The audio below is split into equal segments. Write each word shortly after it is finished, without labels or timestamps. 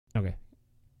Okay.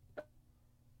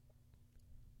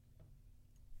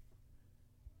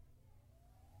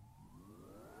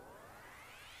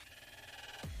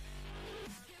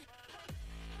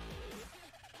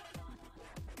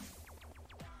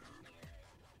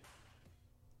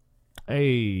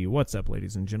 Hey, what's up,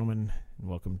 ladies and gentlemen? And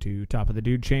welcome to Top of the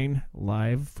Dude Chain,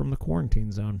 live from the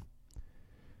quarantine zone.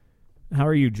 How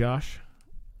are you, Josh?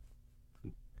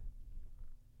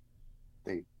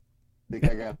 They think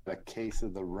I got a case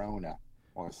of the Rona,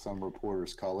 or some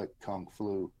reporters call it Kung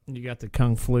Flu. You got the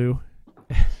Kung Flu?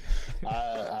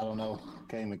 I don't know.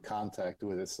 Came in contact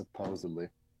with it supposedly.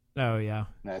 Oh, yeah.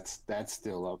 That's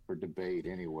still up for debate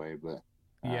anyway. But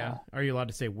Yeah. Are you allowed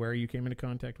to say where you came into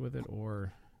contact with it,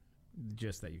 or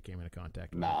just that you came into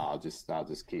contact with I'll just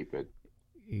keep it.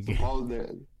 it?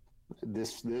 Suppose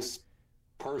this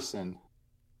person,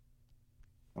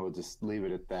 we'll just leave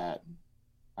it at that.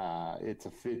 It's a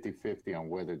 50-50 on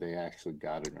whether they actually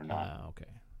got it or not. Okay.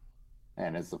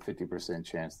 And it's a 50%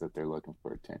 chance that they're looking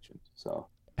for attention. So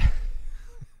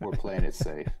we're playing it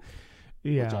safe.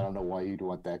 Yeah. Which I don't know why you'd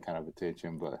want that kind of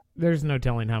attention, but There's no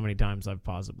telling how many times I've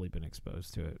possibly been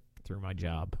exposed to it through my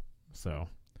job. So,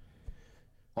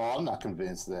 well, I'm not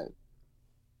convinced that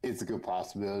it's a good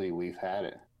possibility we've had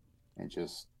it. And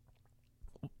just,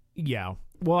 yeah.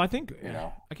 Well, I think, you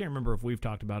know, I can't remember if we've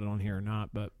talked about it on here or not,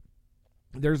 but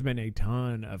there's been a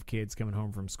ton of kids coming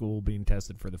home from school being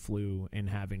tested for the flu and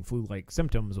having flu-like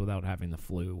symptoms without having the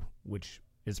flu, which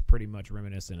is pretty much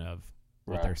reminiscent of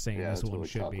what right. they're saying Yeah, this that's one what we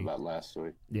should talked be. about last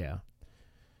week. Yeah.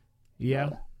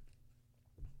 Yeah.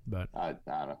 But I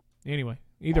don't anyway,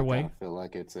 either way. I feel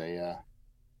like it's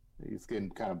it's getting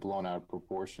kind of blown out of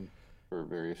proportion for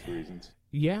various reasons.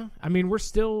 Yeah, I mean we're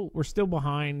still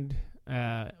behind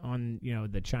on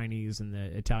the Chinese and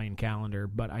the Italian calendar,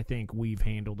 but I think we've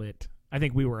handled it. I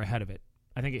think we were ahead of it.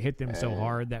 I think it hit them so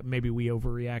hard that maybe we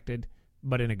overreacted,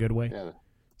 but in a good way. Yeah.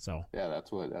 So yeah,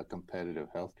 that's what a competitive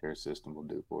healthcare system will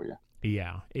do for you.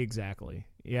 Yeah, exactly.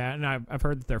 Yeah, and I've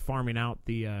heard that they're farming out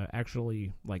the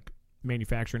actually like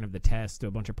manufacturing of the test to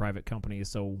a bunch of private companies.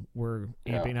 So we're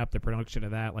amping up the production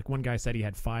of that. Like one guy said he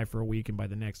had 5 for a week, and by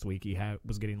the next week he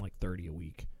was getting like 30 a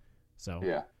week. So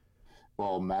yeah,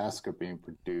 well, masks are being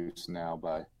produced now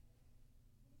by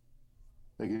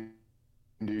they can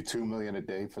do 2 million a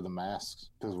day for the masks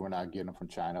because we're not getting them from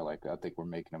China. Like I think we're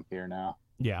making them here now.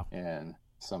 Yeah, and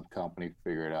some company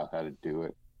figured out how to do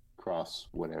it across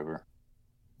whatever.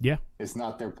 Yeah. It's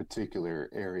not their particular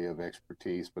area of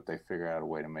expertise, but they figure out a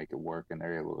way to make it work, and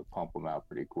they're able to pump them out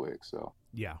pretty quick. So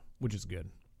yeah, which is good.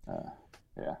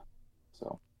 Yeah.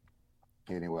 So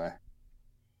anyway,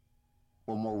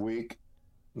 one more week.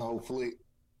 Hopefully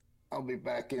I'll be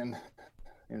back in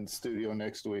studio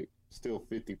next week. Still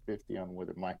 50-50 on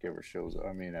whether Mike ever shows up.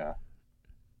 I mean,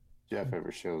 Jeff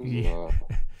ever shows up.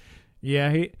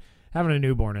 Yeah, he having a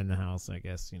newborn in the house, I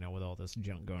guess, with all this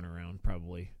junk going around,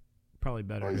 probably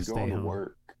better to stay home. He's going to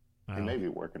work. He may be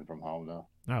working from home, though.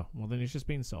 Oh, well, then he's just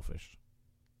being selfish.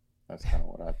 That's kind of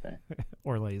what I think.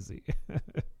 Or lazy.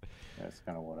 That's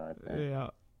kind of what I think. Yeah.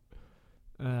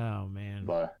 Oh, man.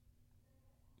 But,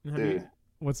 dude.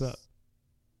 What's up?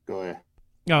 Go ahead.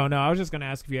 Oh, no, I was just going to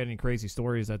ask if you had any crazy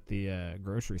stories at the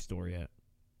grocery store yet.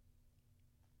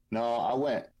 No, I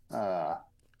went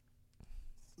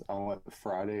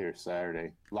Friday or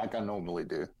Saturday, like I normally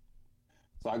do.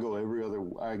 So I go every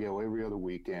other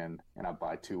weekend, and I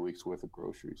buy 2 weeks worth of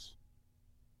groceries.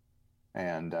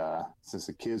 And since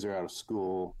the kids are out of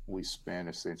school, we spend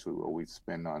essentially what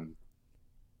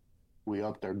we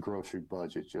upped our grocery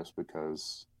budget just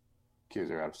because kids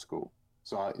are out of school.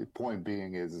 So the point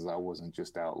being is I wasn't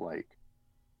just out like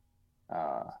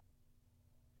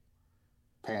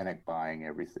panic buying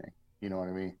everything. You know what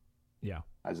I mean? Yeah.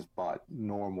 I just bought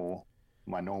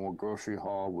my normal grocery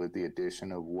haul with the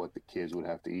addition of what the kids would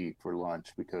have to eat for lunch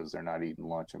because they're not eating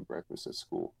lunch and breakfast at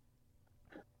school.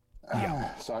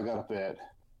 Yeah. So I got up at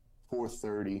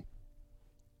 4:30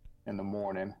 in the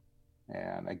morning,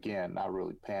 and again, not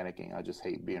really panicking. I just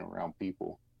hate being around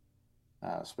people,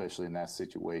 especially in that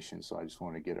situation. So I just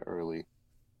wanted to get an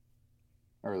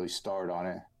early start on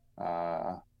it.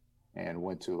 And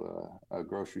went to a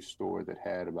grocery store that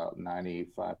had about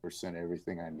 95%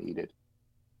 everything I needed.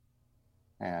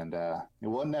 And it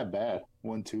wasn't that bad. It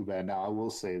wasn't too bad. Now, I will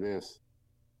say this.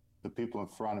 The people in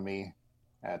front of me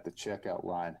at the checkout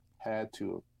line had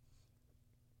to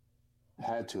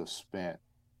have spent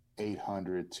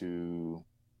 $800 to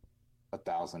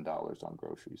 $1,000 on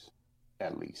groceries,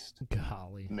 at least.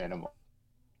 Golly. Minimum.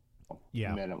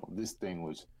 Yeah. Minimum. This thing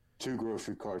was 2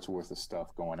 grocery carts worth of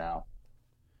stuff going out.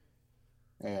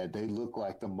 And they look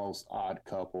like the most odd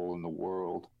couple in the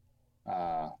world.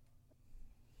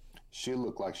 she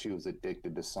looked like she was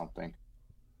addicted to something.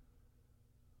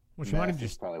 Well, she might have Meth is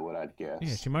just probably what I'd guess.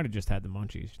 yeah, she might have just had the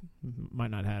munchies. Might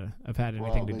not have had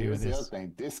anything to do with The other this.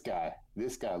 thing. This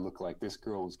guy looked like this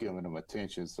girl was giving him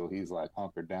attention, so he's like,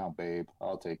 "Hunker down, babe.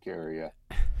 I'll take care of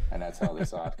you." And that's how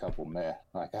this odd couple met.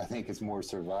 Like, I think it's more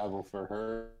survival for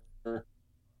her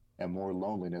and more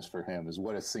loneliness for him is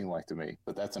what it seemed like to me.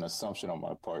 But that's an assumption on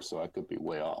my part, so I could be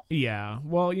way off. Yeah.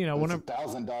 Well, you know, It's whenever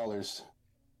 $1,000.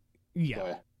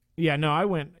 yeah. Yeah, no, I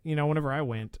went, you know, whenever I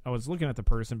went, I was looking at the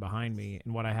person behind me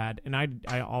and what I had, and I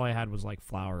all I had was like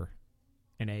flour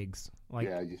and eggs. Like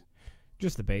Yeah,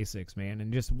 just the basics, man,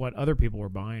 and just what other people were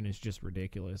buying is just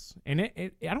ridiculous. And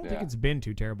I don't think Yeah. it's been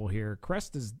too terrible here.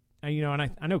 Crest is, you know,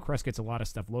 and I know Crest gets a lot of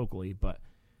stuff locally, but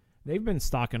they've been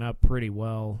stocking up pretty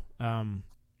well.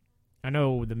 I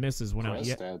know the missus went out.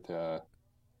 Crest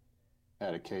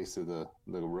had a case of the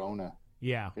Rona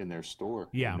Yeah, in their store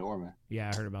Yeah. in Norman. yeah,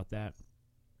 I heard about that.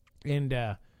 And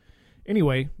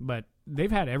anyway, but they've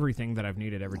had everything that I've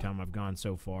needed every time I've gone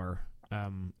so far.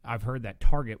 I've heard that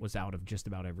Target was out of just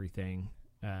about everything.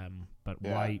 But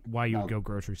Yeah. why you would Now- go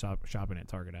grocery shopping at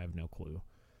Target, I have no clue.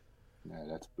 Yeah,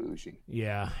 that's bougie.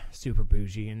 Yeah, super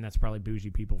bougie, and that's probably bougie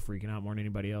people freaking out more than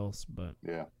anybody else. But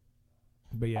Yeah.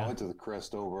 I yeah, went to the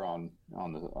Crest over on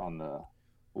the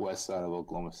west side of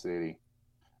Oklahoma City.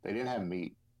 They didn't have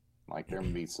meat. Like their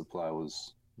meat supply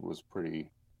was pretty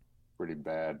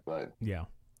bad. But yeah,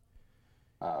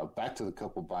 back to the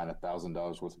couple buying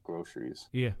 $1,000 worth of groceries.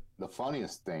 yeah, The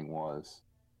funniest thing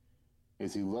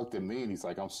is he looked at me and he's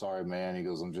like, "I'm sorry, man." He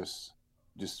goes,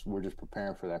 we're just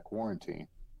preparing for that quarantine."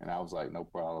 And I was like, "No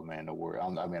problem, man. No worry. I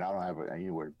don't have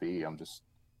anywhere to be. I'm just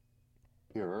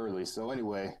here early." So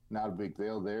anyway, not a big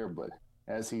deal there. But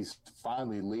as he's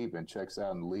finally leaving, checks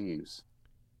out and leaves,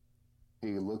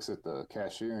 he looks at the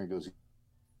cashier and goes,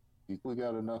 "We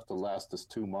got enough to last us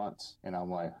 2 months." And I'm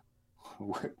like,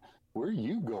 where are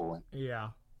you going?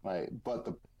 yeah, Like, but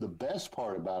the best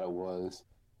part about it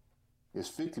is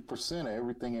 50% of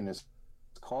everything in this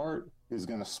cart is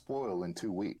going to spoil in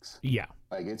 2 weeks. yeah,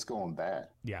 Like, it's going bad.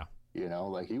 yeah, You know,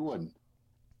 like he wasn't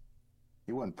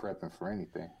prepping for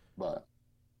anything. But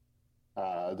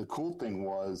the cool thing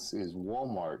is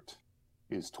Walmart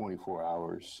is 24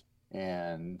 hours,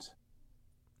 and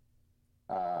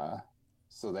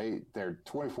so they're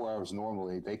 24 hours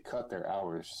normally. They cut their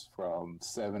hours from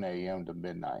 7 a.m. to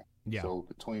midnight. yeah, So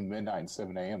between midnight and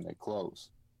 7 a.m. they close.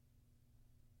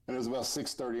 And it was about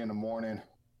 6:30 in the morning,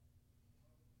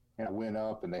 and I went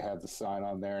up and they had the sign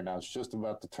on there, and I was just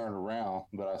about to turn around,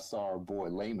 but I saw our boy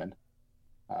Layman,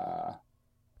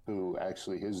 who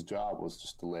actually his job was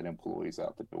just to let employees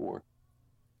out the door.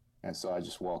 And so I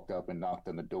just walked up and knocked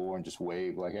on the door and just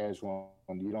waved like, "Hey,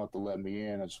 you don't have to let me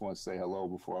in. I just want to say hello,"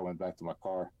 before I went back to my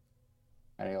car.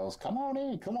 And he goes, come on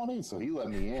in. So he let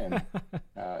me in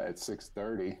at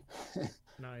 6:30.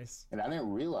 nice. And I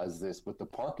didn't realize this, but the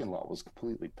parking lot was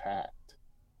completely packed.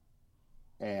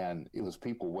 And it was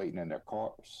people waiting in their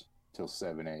cars till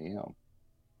 7 a.m.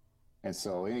 And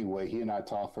so anyway, he and I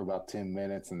talked for about 10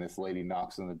 minutes, and this lady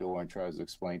knocks on the door and tries to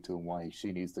explain to him why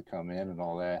she needs to come in and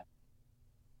all that.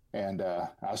 And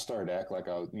I started to act like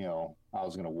I was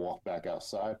going to walk back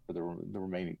outside for the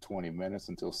remaining 20 minutes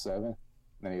until 7. And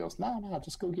then he goes, no,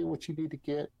 just go get what you need to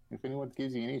get. If anyone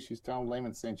gives you any issues, tell them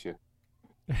Layman sent you.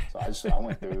 So I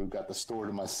went through, got the store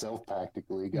to myself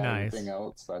practically, got Nice. everything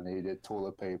else I needed,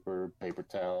 toilet paper, paper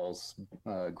towels,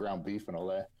 ground beef and all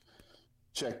that.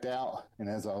 Checked out, and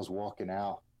as I was walking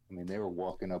out, I mean, they were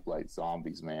walking up like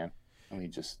zombies, man. I mean,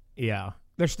 just Yeah,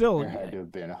 there's still. there had to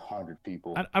have been 100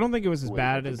 people. I don't think it was as waiting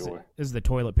bad at the door. as the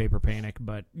toilet paper panic,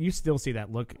 but you still see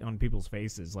that look on people's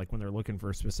faces, like when they're looking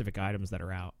for specific items that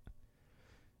are out.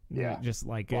 Yeah. just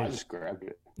like Well, I it. just grabbed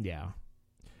it. Yeah,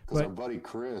 Because But- our buddy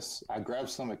Chris, I grabbed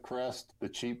some at Crest, the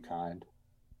cheap kind.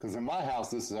 Because in my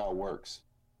house, this is how it works.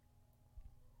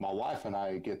 My wife and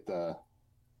I get the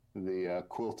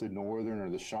quilted Northern or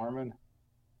the Charmin,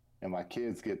 and my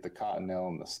kids get the Cottonelle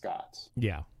and the Scots.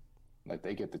 yeah, Like,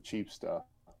 they get the cheap stuff.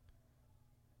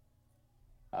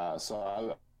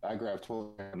 So I grabbed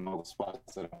 12 in all the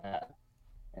spots that I'm at.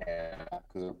 And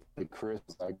because Chris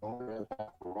was like, "Don't grab half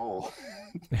a roll."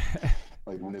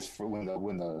 Like when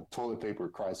the toilet paper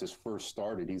crisis first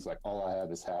started, he's like, "All I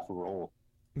have is half a roll."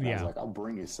 And I was yeah, like, "I'll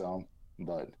bring you some,"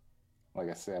 but like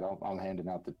I said, I'm handing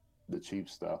out the cheap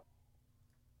stuff.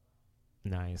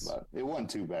 nice. But it wasn't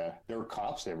too bad. There were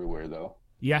cops everywhere though.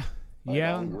 Yeah, Like,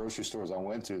 yeah, all the grocery stores I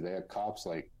went to, they had cops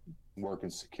like working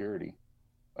security.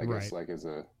 I guess Right. like as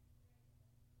a.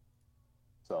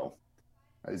 So,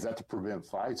 is that to prevent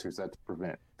fights, or is that to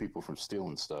prevent people from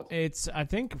stealing stuff? It's, I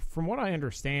think, from what I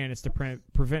understand, it's to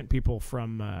prevent people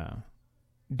from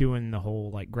doing the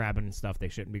whole like grabbing stuff they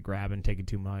shouldn't be grabbing, taking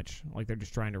too much. Like they're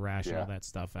just trying to ration all Yeah. that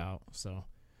stuff out. So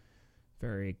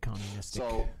very communistic.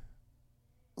 So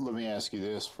let me ask you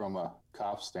this from a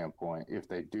cop standpoint: if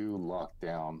they do lock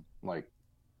down, like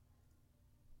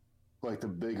the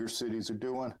bigger cities are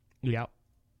doing, Yep.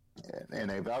 and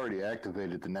they've already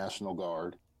activated the National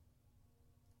Guard,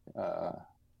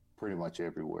 pretty much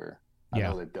everywhere. I Yeah.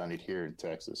 know they've done it here in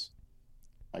Texas.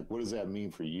 Like, what does that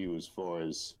mean for you as far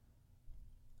as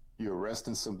you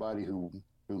arresting somebody who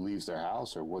leaves their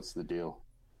house, or what's the deal?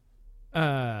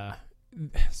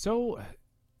 So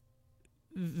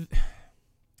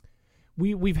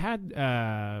we've had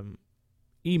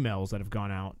emails that have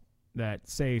gone out that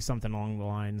say something along the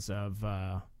lines of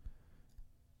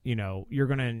you're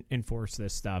going to enforce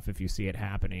this stuff if you see it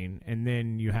happening, and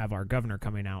then you have our governor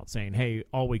coming out saying, hey,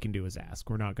 all we can do is ask.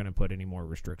 We're not going to put any more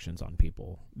restrictions on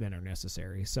people than are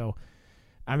necessary. So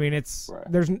I mean, it's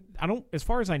Right. as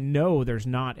far as I know, there's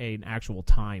not an actual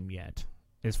time yet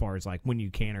as far as like when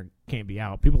you can or can't be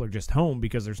out. People are just home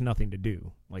because there's nothing to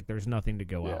do. Like there's nothing to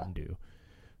go out Yeah. and do.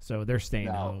 So they're staying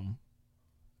home.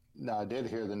 Now, I did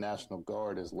hear the National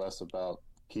Guard is less about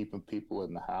keeping people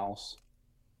in the house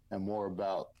and more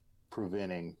about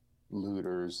preventing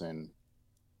looters and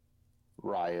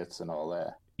riots and all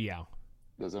that. Yeah.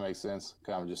 Does that make sense?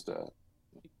 Kind of just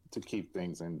to keep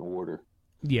things in order,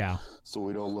 Yeah. so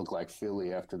we don't look like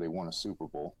Philly after they won a Super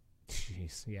Bowl.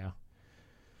 Jeez. Yeah.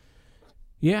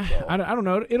 Yeah, So- I don't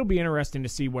know. It'll be interesting to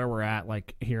see where we're at,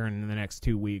 like here in the next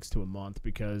 2 weeks to a month,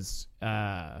 because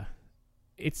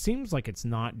it seems like it's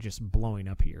not just blowing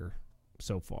up here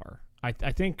so far. I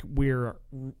think we're,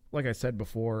 like I said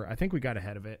before, I think we got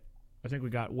ahead of it. I think we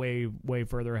got way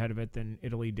further ahead of it than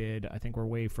Italy did. I think we're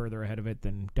way further ahead of it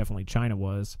than definitely China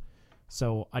was.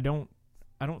 So I don't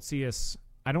see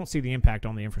the impact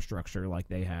on the infrastructure like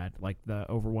they had, like the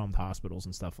overwhelmed hospitals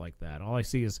and stuff like that. All I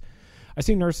see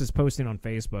nurses posting on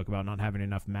Facebook about not having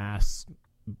enough masks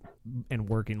and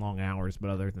working long hours, but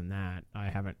other than that, I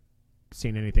haven't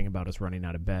seen anything about us running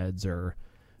out of beds or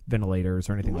ventilators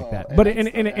or anything like Well, that. and But that's and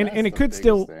the it could biggest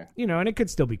still, thing. and it could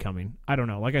still be coming. I don't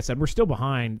know. Like I said, we're still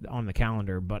behind on the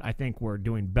calendar, but I think we're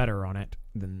doing better on it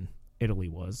than Italy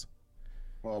was.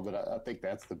 Well, but I think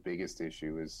that's the biggest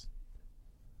issue is,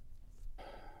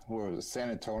 where was it? San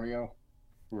Antonio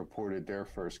reported their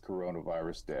first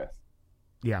coronavirus death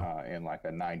Yeah. in like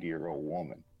a 90-year-old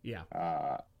woman. Yeah.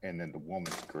 And then the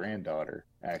woman's granddaughter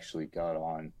actually got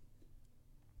on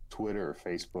Twitter or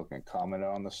Facebook and commented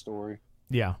on the story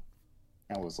Yeah.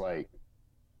 and was like,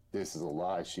 "This is a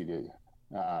lie. She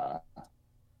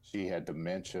had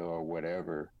dementia or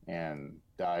whatever and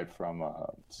died from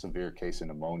a severe case of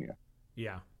pneumonia.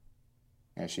 Yeah.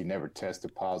 And she never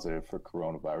tested positive for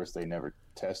coronavirus. They never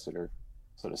tested her.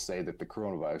 So to say that the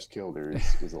coronavirus killed her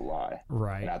is a lie.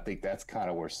 Right. And I think that's kind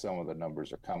of where some of the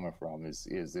numbers are coming from is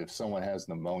if someone has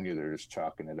pneumonia, they're just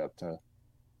chalking it up to.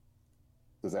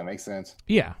 Does that make sense?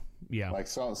 Yeah. Yeah. Like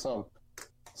some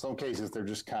cases, they're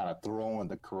just kind of throwing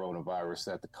the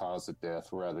coronavirus at the cause of death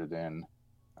rather than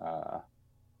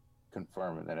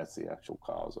confirming that it's the actual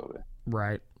cause of it.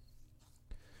 Right.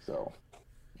 So,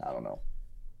 I don't know.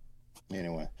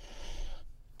 Anyway,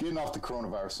 getting off the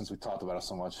coronavirus since we talked about it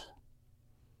so much.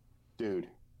 Dude,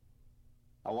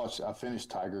 I finished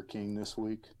Tiger King this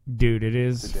week. Dude, it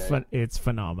is Today. it's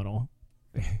phenomenal.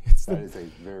 That is a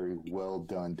very well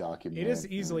done documentary. It is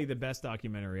easily the best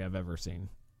documentary I've ever seen.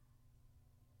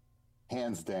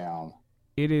 hands down.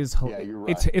 It is. Yeah, you're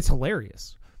right. It's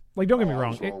hilarious. Like, don't get me I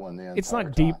wrong. was rolling the It's entire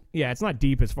not deep. time. Yeah, it's not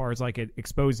deep as far as like it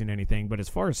exposing anything, but as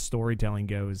far as storytelling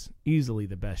goes, easily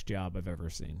the best job I've ever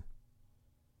seen.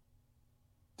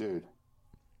 Dude.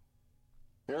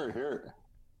 Here.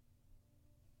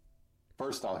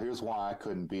 First off, here's why I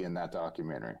couldn't be in that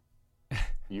documentary.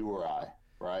 You or I,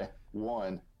 right?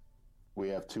 One, we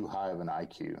have too high of an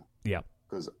IQ Yep.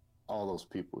 because all those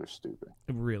people are stupid.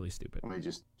 Really stupid. I mean,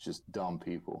 just dumb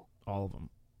people. All of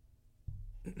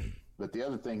them. But the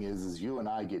other thing is you and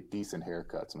I get decent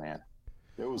haircuts, man.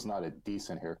 There was not a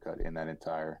decent haircut in that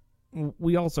entire.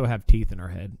 We also have teeth in our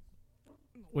head,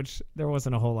 which there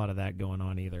wasn't a whole lot of that going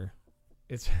on either.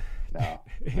 It's No,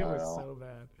 it not was at all. so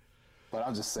bad. But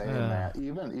I'm just saying, man.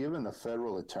 Even the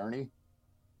federal attorney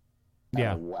had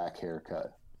Yeah. a whack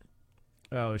haircut.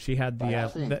 Oh, she had But I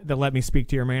think- the let me speak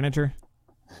to your manager.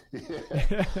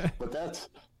 Yeah. But that's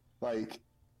like,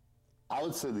 I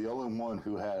would say the only one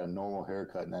who had a normal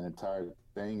haircut in that entire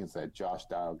thing is that Josh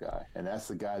Dial guy, and that's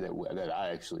the guy that I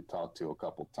actually talked to a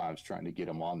couple times trying to get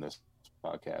him on this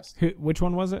podcast. Which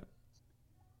one was it?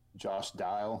 Josh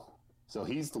Dial. So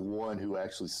he's the one who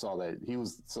actually saw that.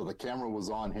 So the camera was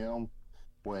on him,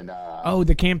 when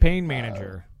the campaign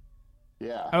manager.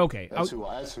 Yeah. Okay. That's who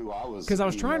I was. Because I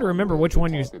was trying to remember which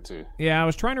one you. To. Yeah, I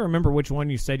was trying to remember which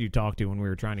one you said you talked to when we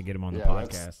were trying to get him on the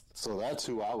podcast. So that's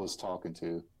who I was talking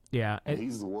to. Yeah. And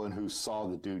he's the one who saw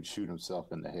the dude shoot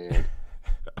himself in the head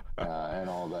and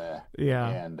all that. Yeah.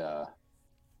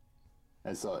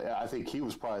 And so I think he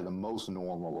was probably the most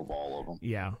normal of all of them.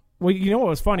 Yeah. Well, you know what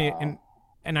was funny,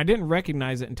 and I didn't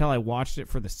recognize it until I watched it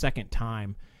for the second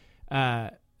time.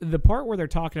 The part where they're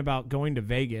talking about going to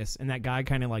Vegas and that guy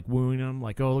kind of like wooing them,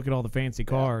 like, oh, look at all the fancy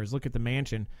cars, look at the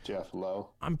mansion. Jeff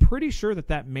Lowe. I'm pretty sure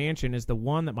that mansion is the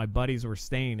one that my buddies were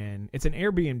staying in. It's an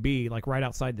Airbnb, like right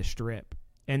outside the Strip.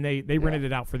 And they rented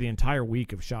it out for the entire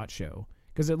week of SHOT Show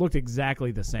because it looked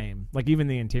exactly the same, like even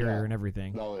the interior and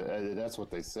everything. No, that's what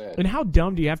they said. And how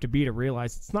dumb do you have to be to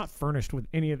realize it's not furnished with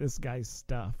any of this guy's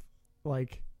stuff?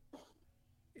 Like,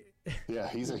 yeah,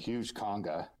 he's a huge con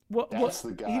guy. Well, that's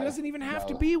the guy. He doesn't even have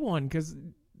to be one because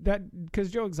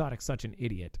Joe Exotic's such an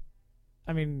idiot.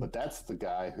 I mean, but that's the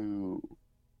guy who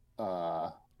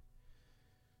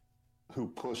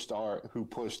pushed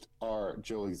our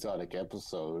Joe Exotic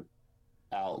episode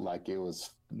out like it was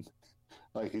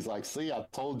like he's like, see, I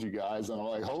told you guys, and I'm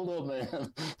like, hold up,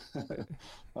 man.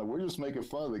 Like, we're just making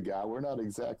fun of the guy. We're not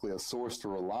exactly a source to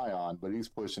rely on, but he's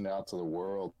pushing out to the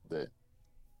world that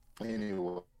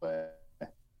anyway.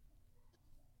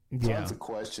 Tons of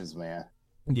questions, man.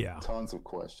 Yeah, tons of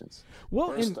questions. Well,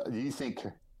 first, do you think?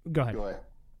 Go ahead.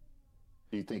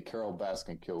 Do you think Carol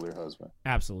Baskin killed her husband?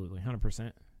 Absolutely,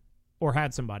 100%, or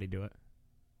had somebody do it?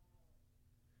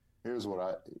 Here's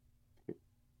what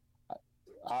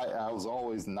I was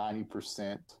always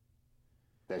 90%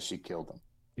 that she killed him.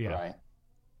 Yeah. Right.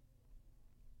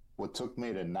 What took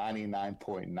me to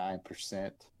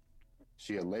 99.9%.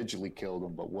 She allegedly killed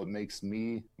him, but what makes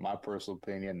me, my personal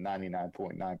opinion,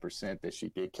 99.9% that she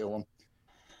did kill him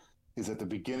is at the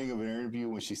beginning of an interview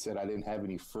when she said I didn't have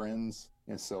any friends,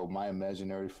 and so my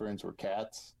imaginary friends were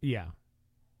cats. Yeah.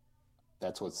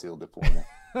 That's what sealed it for me.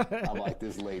 I'm like,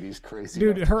 this lady's crazy.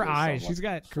 Dude, her eyes, she's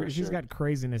got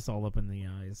craziness all up in the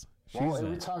eyes. Well,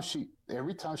 every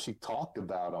time she talked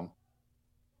about him,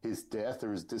 his death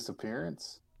or his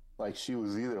disappearance, like she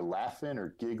was either laughing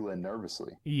or giggling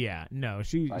nervously. Yeah, no,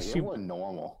 it wasn't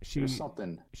normal. There's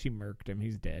something. She murked him.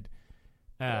 He's dead.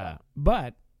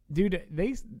 But dude,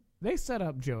 they set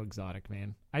up Joe Exotic,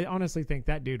 man. I honestly think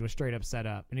that dude was straight up set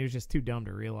up, and he was just too dumb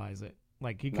to realize it.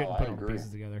 Like he couldn't put all the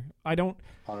pieces together. I don't.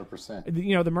 100%.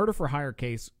 You know, the murder for hire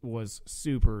case was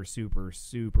super, super,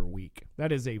 super weak.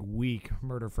 That is a weak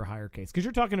murder for hire case because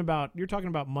you're talking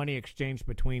about money exchanged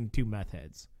between two meth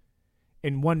heads.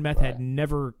 And one meth head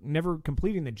never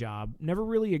completing the job, never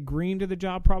really agreeing to the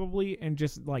job probably, and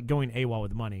just like going AWOL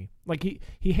with money. Like he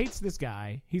hates this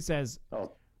guy. He says,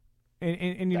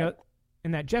 and you know,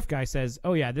 and that Jeff guy says,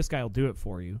 oh yeah, this guy will do it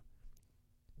for you,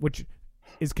 which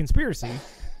is conspiracy.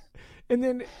 And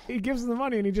then he gives him the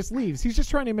money and he just leaves. He's just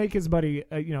trying to make his buddy,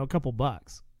 a couple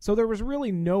bucks. So there was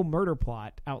really no murder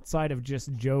plot outside of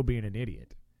just Joe being an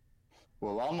idiot.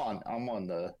 Well, I'm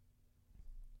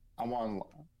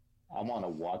on a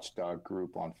watchdog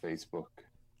group on Facebook.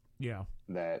 Yeah.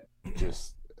 That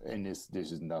just, and this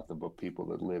is nothing but people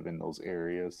that live in those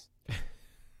areas.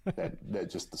 that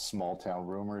just the small town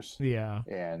rumors. Yeah.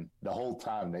 And the whole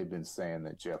time they've been saying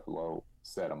that Jeff Lowe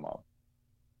set him up.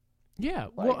 Yeah.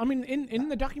 Well, I mean, in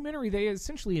the documentary, they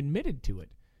essentially admitted to it.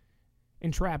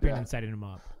 Entrapping and setting him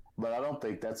up. But I don't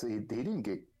think he didn't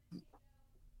get,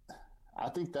 I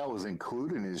think that was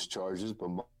included in his charges, but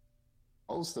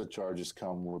most of the charges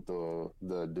come with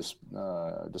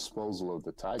the disposal of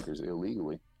the tigers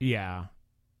illegally. Yeah.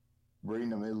 Breeding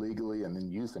them illegally and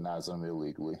then euthanizing them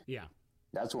illegally. Yeah.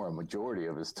 That's where a majority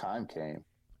of his time came.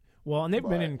 Well, and they've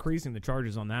been increasing the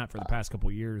charges on that for the past couple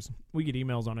of years. We get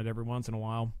emails on it every once in a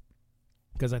while.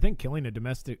 Because I think killing a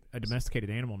domesticated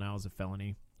animal now is a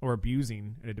felony. Or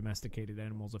abusing a domesticated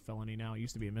animal is a felony now. It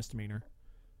used to be a misdemeanor.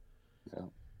 Yeah.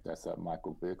 That's that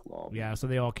Michael Vick law. Yeah, so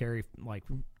they all carry like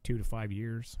 2 to 5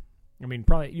 years. I mean,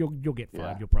 probably you'll get 5.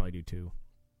 Yeah. You'll probably do 2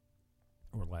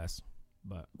 or less.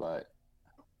 But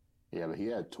he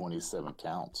had 27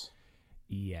 counts.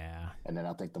 Yeah. And then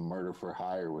I think the murder for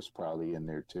hire was probably in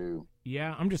there too.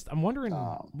 Yeah, I'm wondering.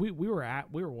 We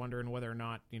were wondering whether or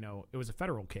not it was a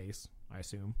federal case. I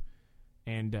assume.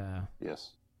 And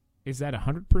yes. Is that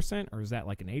 100% or is that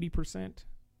like an 80%,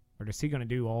 or is he going to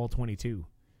do all 22?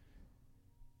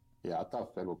 Yeah, I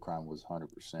thought federal crime was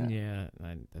 100%. Yeah,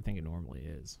 I think it normally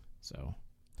is. So,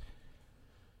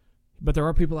 but there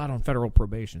are people out on federal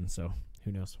probation, so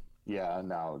who knows? Yeah,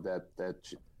 no,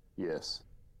 that yes.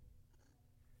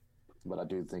 but I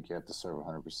do think you have to serve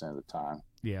 100% of the time,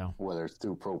 Yeah. whether it's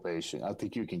through probation. I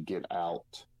think you can get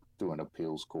out through an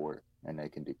appeals court and they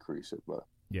can decrease it, but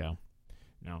Yeah.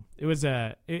 No, it was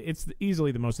it's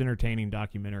easily the most entertaining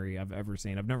documentary I've ever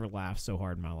seen. I've never laughed so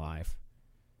hard in my life.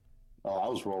 oh, I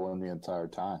was rolling the entire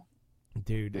time.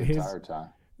 Dude, The his entire time.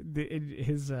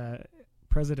 his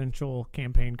presidential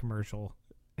campaign commercial.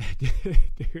 Dude,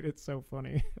 it's so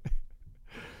funny.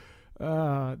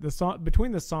 The song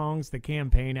between the songs, the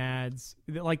campaign ads,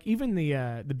 like even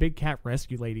the Big Cat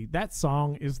Rescue Lady. That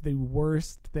song is the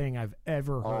worst thing I've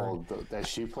ever heard. Oh, that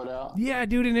she put out? Yeah,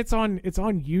 dude, and it's on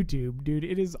YouTube, dude.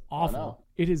 It is know. awful.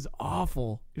 It is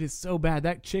awful. It is so bad.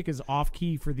 That chick is off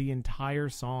key for the entire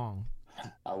song.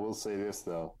 I will say this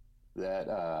though,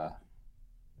 that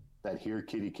Here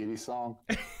Kitty Kitty song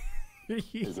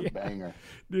is a banger.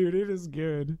 Dude, it is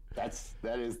good. That's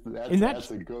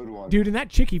a good one. Dude, and that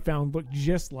chick he found looked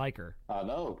just like her. I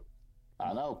know.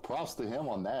 Props to him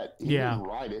on that. He didn't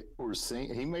write it or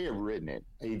sing. He may have written it.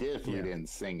 He definitely didn't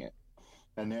sing it.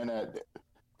 And then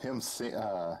him singing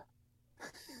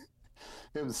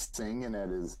at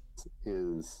his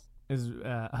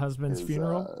husband's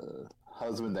funeral.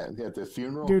 Husband that at the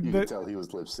funeral, dude, you could tell he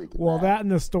was lip syncing. Well, that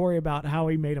and the story about how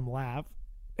he made him laugh.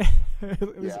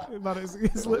 It was about his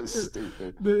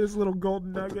little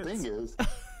golden nuggets. The thing is,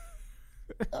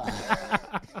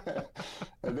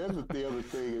 and then the other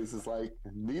thing is like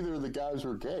neither of the guys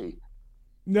were gay.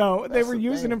 No, they were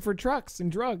using him for trucks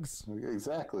and drugs.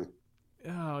 Exactly.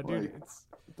 Oh, dude, like,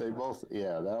 they both.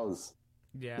 Yeah, that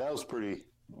was pretty.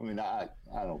 I mean, I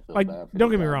don't feel like. bad for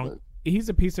Don't get me guy, wrong. but He's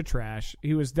a piece of trash.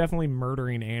 He was definitely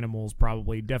murdering animals,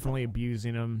 probably. Definitely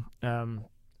abusing them.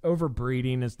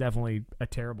 Overbreeding is definitely a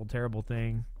terrible, terrible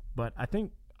thing. But I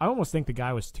almost think the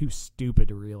guy was too stupid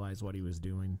to realize what he was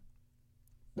doing.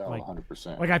 No, like,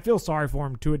 100%. Like, I feel sorry for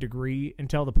him to a degree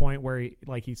until the point where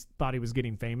he thought he was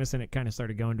getting famous and it kind of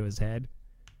started going to his head.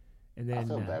 And then I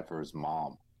feel bad for his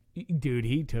mom. Dude,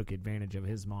 he took advantage of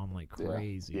his mom like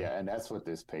crazy. Yeah, and that's what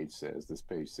this page says. This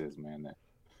page says, man, that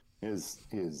his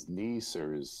niece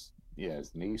or his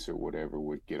niece or whatever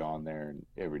would get on there and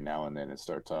every now and then and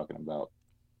start talking about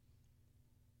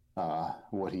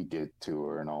what he did to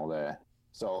her and all that.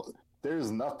 So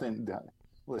there's nothing.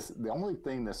 Listen, the only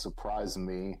thing that surprised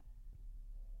me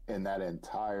in that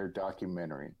entire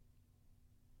documentary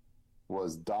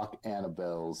was Doc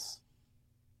Annabelle's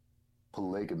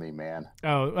polygamy, man.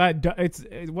 Oh, it's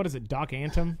what is it, Doc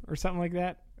Antum or something like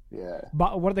that? Yeah.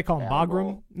 What do they call him? Annabelle.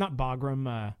 Bagram? Not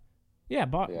Bagram.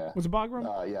 Was it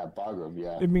Bagram? Yeah, Bagram.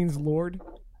 Yeah. It means Lord.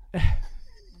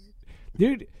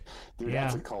 Dude,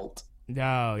 that's a cult.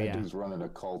 No, that dude's running a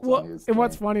cult. Well, on his and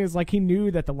what's funny is like he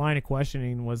knew that the line of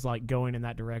questioning was like going in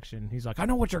that direction. He's like, I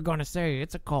know what you're gonna say.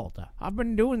 It's a cult. I've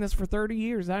been doing this for 30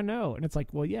 years. I know. And it's like,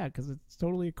 well, yeah, because it's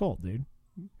totally a cult, dude.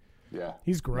 Yeah,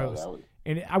 he's gross.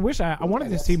 And I wish I wanted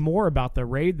to see more about the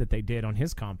raid that they did on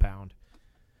his compound.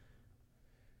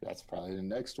 That's probably the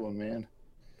next one, man.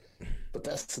 But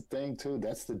that's the thing too.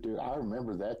 That's the dude. I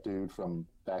remember that dude from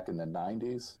back in the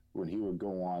 '90s when he would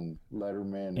go on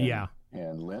Letterman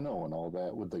and Leno and all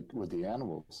that with the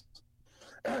animals.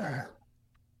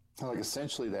 Like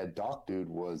essentially, that Doc dude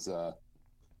was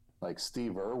like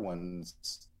Steve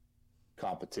Irwin's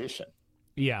competition.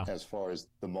 Yeah, as far as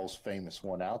the most famous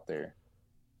one out there,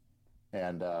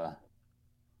 and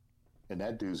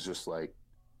that dude's just like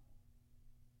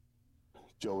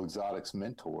Joe Exotic's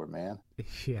mentor, man.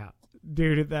 Yeah,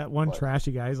 dude, that one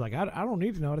trashy guy. He's like, I don't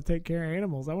need to know how to take care of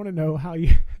animals. I want to know how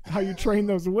you train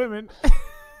those women.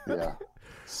 Yeah,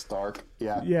 Stark.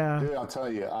 Yeah, dude, I'll tell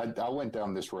you, I went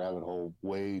down this rabbit hole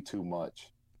way too much.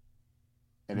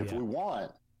 And if we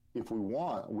want,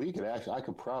 we could actually. I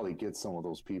could probably get some of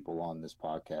those people on this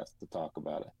podcast to talk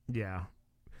about it. Yeah.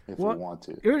 If we want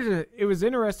to. It was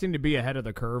interesting to be ahead of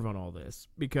the curve on all this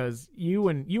because you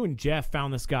and Jeff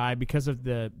found this guy because of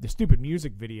the stupid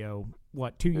music video.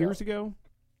 What, 2 years ago?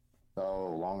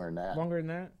 Oh, longer than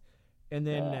that.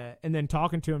 And then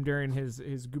talking to him during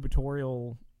his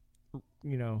gubernatorial,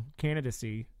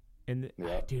 candidacy. And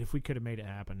dude, if we could have made it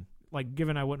happen, like,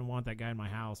 given I wouldn't want that guy in my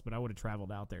house, but I would have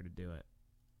traveled out there to do it.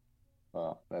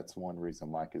 Well, that's one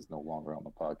reason Mike is no longer on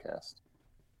the podcast.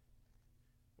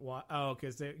 What? Oh,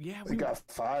 because they got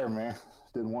fired, man.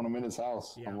 Didn't want him in his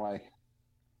house. Yeah. I'm like,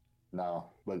 no,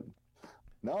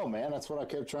 man. That's what I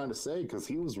kept trying to say because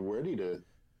he was ready to.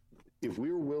 If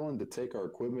we were willing to take our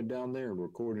equipment down there and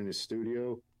record in his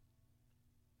studio,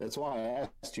 that's why I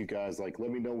asked you guys. Like,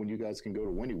 let me know when you guys can go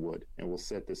to Wynnewood and we'll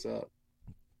set this up.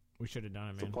 We should have done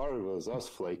it, man. So part of it was us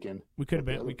flaking. We could have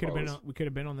been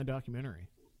on the documentary.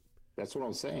 That's what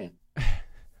I'm saying.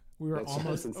 We were That's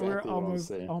exactly we were what I'm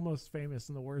saying. almost famous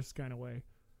in the worst kind of way.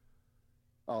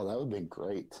 Oh, that would have been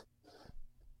great.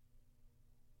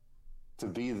 To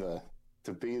be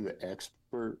the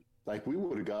expert, like we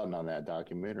would have gotten on that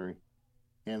documentary,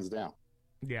 hands down.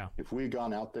 Yeah. If we had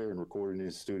gone out there and recorded in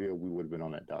his studio, we would have been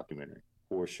on that documentary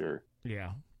for sure.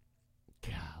 Yeah.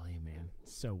 Golly, man,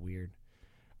 so weird.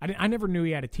 I never knew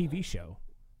he had a TV show.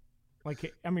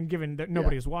 Like, I mean, given that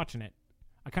nobody was watching it,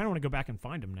 I kind of want to go back and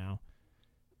find him now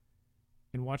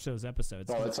and watch those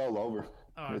episodes. Oh, it's all over.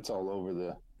 It's all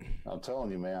over I'm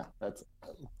telling you, man.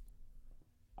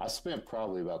 I spent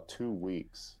probably about 2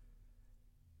 weeks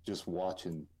just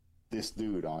watching this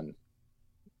dude on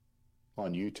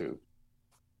YouTube.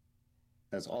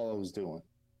 That's all I was doing,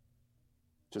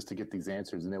 just to get these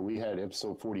answers. And then we had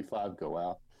episode 45 go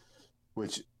out,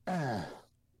 which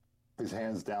is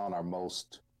hands down our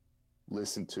most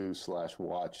listened to /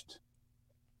 watched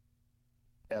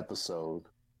episode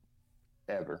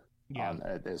ever. Yeah.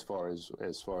 As far as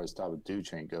Top of Dude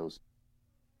Chain goes.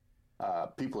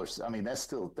 People are, I mean,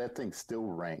 that thing still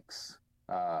ranks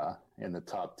in the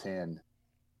top 10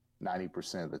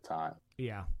 90% of the time.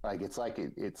 Yeah. Like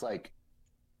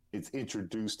it's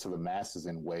introduced to the masses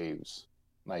in waves.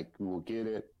 Like we'll get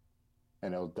it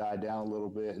and it'll die down a little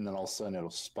bit, and then all of a sudden it'll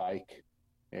spike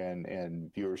and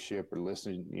viewership or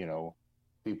listening,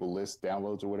 people list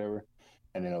downloads or whatever,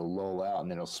 and then it'll lull out and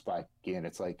then it'll spike again.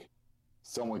 It's like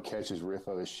someone catches riff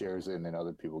of it, shares it, and then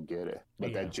other people get it.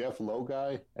 But that Jeff Lowe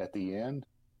guy at the end,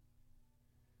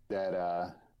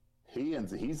 that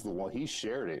he's the one, he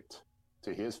shared it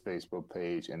to his Facebook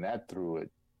page, and that threw it,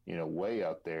 way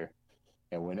out there.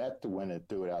 And when it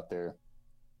threw it out there,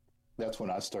 that's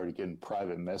when I started getting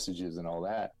private messages and all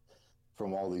that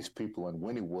from all these people in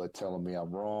Wynnewood telling me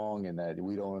I'm wrong and that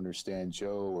we don't understand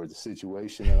Joe or the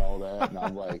situation and all that. And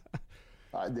I'm like,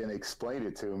 I then explained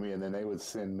it to me, and then they would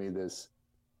send me this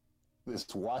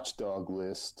watchdog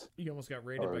list. You almost got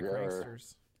raided by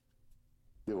cranksters.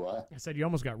 Do I? I said you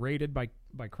almost got raided by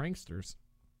cranksters.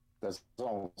 That's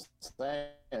what I'm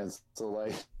saying. So,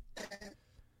 like,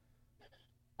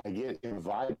 I get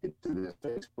invited to this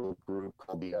Facebook group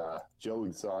called the Joe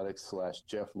Exotic /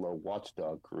 Jeff Lowe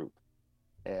Watchdog group.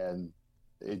 And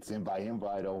it's by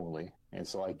invite only. And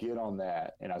so I get on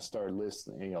that and I start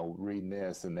listening, reading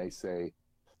this, and they say,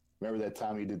 remember that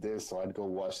time you did this? So I'd go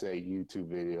watch that YouTube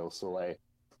video. So, like,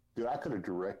 dude, I could have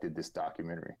directed this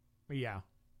documentary. Yeah.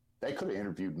 They could have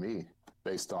interviewed me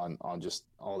based on just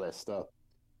all that stuff.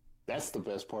 That's the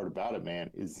best part about it,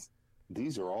 man, is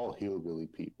these are all hillbilly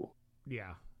people.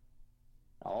 Yeah.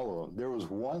 All of them. There's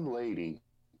one lady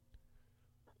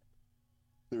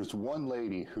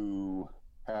who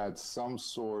had some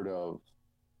sort of,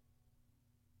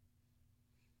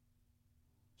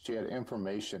 she had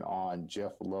information on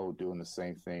Jeff Lowe doing the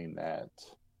same thing that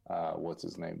what's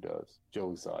his name does,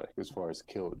 Joe Exotic, as far as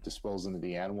disposing of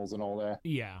the animals and all that.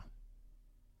 Yeah.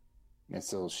 And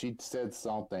so she said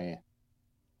something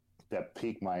that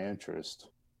piqued my interest,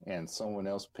 and someone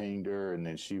else pinged her, and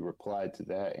then she replied to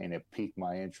that, and it piqued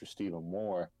my interest even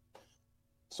more.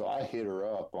 So I hit her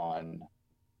up on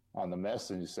the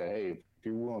message and say, hey, if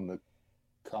you're willing to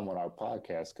come on our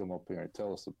podcast, come up here and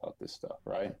tell us about this stuff,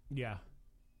 right? Yeah.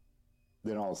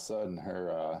 Then all of a sudden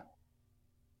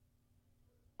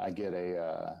I get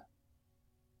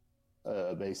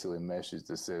basically a message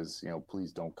that says,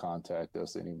 please don't contact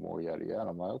us anymore, yada yada.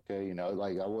 I'm like, okay,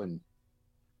 like I wasn't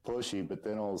pushy, but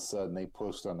then all of a sudden they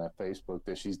posted on that Facebook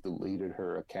that she's deleted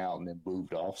her account and then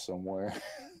moved off somewhere.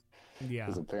 Yeah.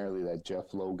 Because apparently that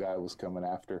Jeff Lowe guy was coming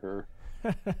after her.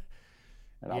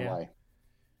 And I'm like,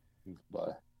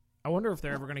 but I wonder if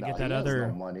they're ever going to get that he other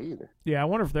has no money either. Yeah, I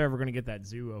wonder if they're ever going to get that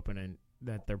zoo opening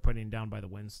that they're putting down by the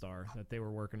WinStar that they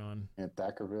were working on in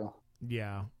Thackerville.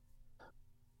 Yeah.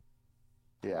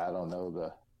 Yeah, I don't know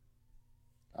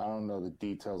the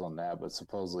details on that, but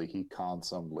supposedly he conned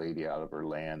some lady out of her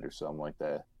land or something like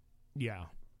that. Yeah.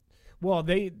 Well,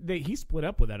 he split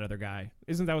up with that other guy.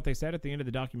 Isn't that what they said at the end of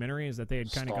the documentary? Is that they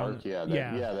had kind of gone?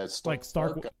 Yeah, that's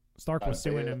Stark. Like Stark was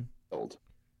suing him. Old.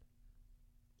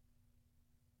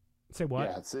 Say what?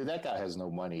 Yeah, see, that guy has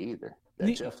no money either.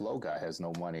 That Jeff Lowe guy has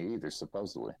no money either,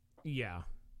 supposedly. Yeah.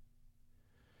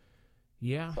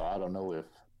 Yeah. So I don't know if.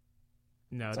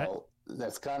 No,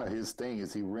 that's kind of his thing.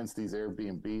 Is he rents these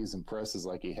Airbnbs and presses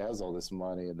like he has all this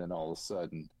money, and then all of a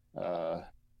sudden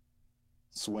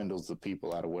swindles the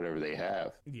people out of whatever they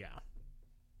have. Yeah.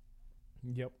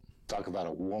 Yep. Talk about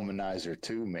a womanizer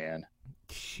too, man.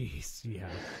 Jeez, yeah.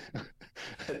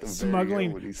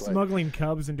 Smuggling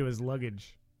cubs into his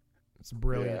luggage. It's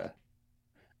brilliant. Yeah.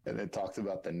 And then talks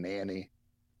about the nanny.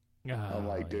 Oh, I'm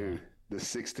like, dude, the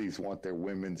 60s want their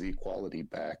women's equality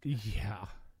back. Yeah.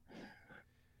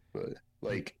 But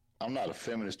like, I'm not a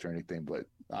feminist or anything, but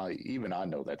even I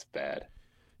know that's bad.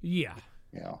 Yeah.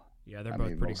 You know. Yeah, they're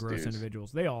both pretty gross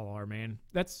individuals. They all are, man.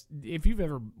 That's if you've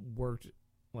ever worked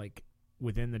like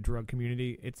within the drug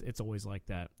community, it's always like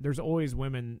that. There's always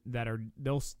women that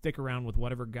they'll stick around with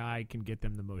whatever guy can get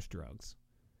them the most drugs.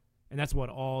 And that's what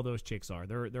all those chicks are.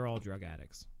 They're all drug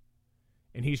addicts.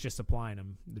 And he's just supplying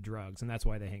them the drugs, and that's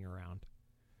why they hang around.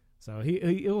 So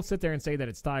he'll sit there and say that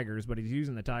it's tigers, but he's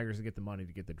using the tigers to get the money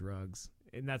to get the drugs.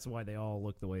 And that's why they all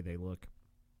look the way they look.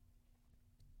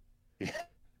 Yeah.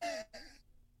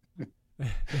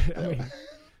 I mean,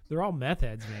 they're all meth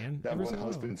heads, man. That one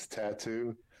husband's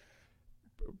tattoo.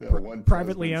 One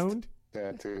privately owned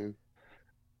tattoo.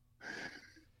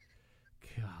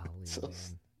 Golly, so man.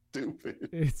 Stupid.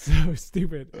 It's so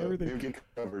stupid. Everything get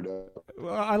covered up.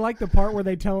 Well, I like the part where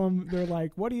they tell him, they're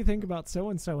like, "What do you think about so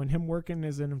and so?" and him working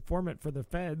as an informant for the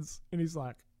feds, and he's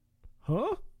like,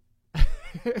 "Huh?"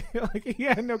 Like he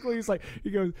had no clue. He's like,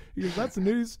 he goes, "That's the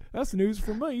news. That's the news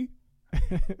for me."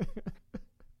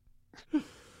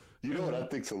 You know what I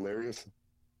think's hilarious?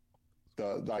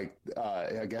 I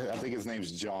think his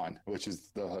name's John, which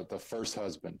is the first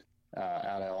husband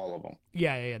out of all of them.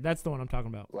 Yeah. That's the one I'm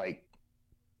talking about. Like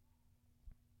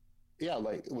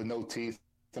with no teeth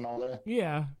and all that.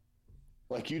 Yeah.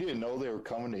 Like you didn't know they were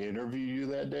coming to interview you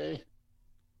that day.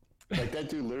 Like that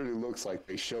dude literally looks like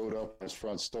they showed up at his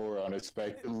front door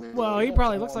unexpectedly. Well, he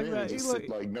probably looks like that. He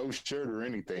like no shirt or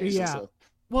anything. Yeah.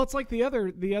 Well, it's like the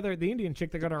Indian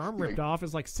chick that got her arm ripped off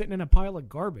is like sitting in a pile of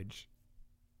garbage.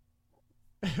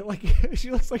 Like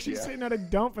she looks like she's sitting at a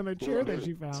dump in a chair that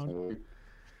she found.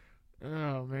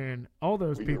 Oh man, all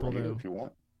those people though. If you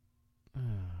want.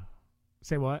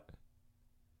 Say what?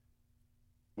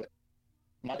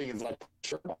 My thing is like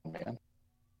shirt on, man.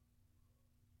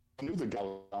 I knew the guy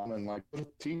was on and like put a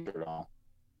t-shirt on.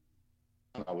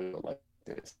 I don't know, we look like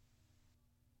this.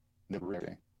 Never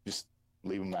anything. Just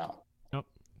leave him out. Nope.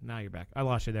 Now you're back. I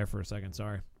lost you there for a second.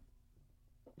 Sorry.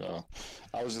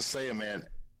 I was just saying, man,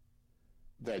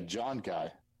 that John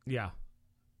guy. Yeah.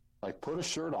 Like, put a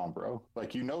shirt on, bro.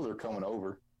 Like, you know they're coming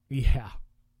over. Yeah.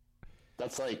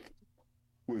 That's like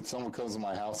when someone comes to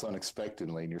my house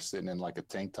unexpectedly and you're sitting in like a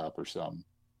tank top or something.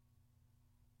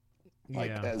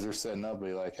 Like, as they're setting up,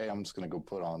 be like, hey, I'm just going to go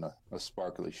put on a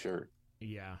sparkly shirt.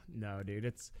 Yeah. No, dude.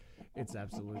 It's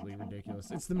absolutely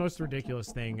ridiculous. It's the most ridiculous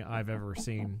thing I've ever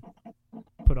seen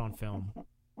put on film.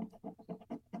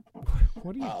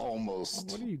 What are you?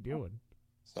 Almost. What are you doing?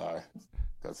 Sorry,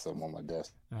 got something on my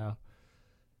desk. Oh.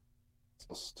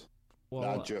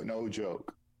 Well, no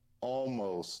joke.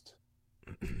 Almost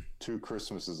 2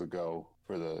 Christmases ago,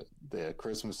 for the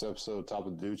Christmas episode, Top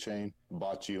of the Dew Chain,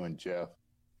 bought you and Jeff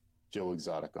Joe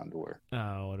Exotic underwear.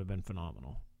 Oh, it would have been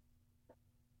phenomenal.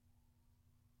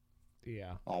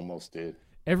 Yeah. Almost did.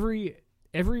 Every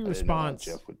response.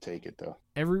 Jeff would take it though.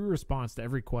 Every response to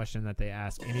every question that they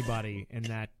ask anybody in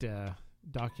that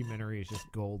documentary is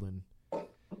just golden.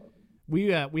 We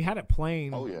had it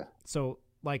playing. Oh yeah. So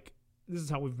like this is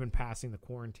how we've been passing the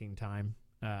quarantine time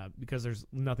because there's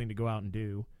nothing to go out and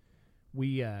do.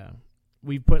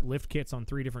 We've put lift kits on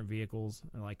 3 different vehicles.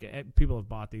 Like people have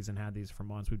bought these and had these for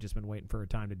months. We've just been waiting for a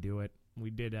time to do it. We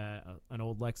did an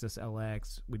old Lexus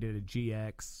LX. We did a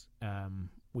GX.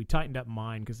 We tightened up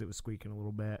mine because it was squeaking a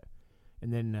little bit.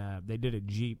 And then they did a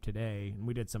Jeep today, and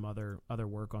we did some other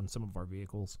work on some of our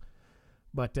vehicles.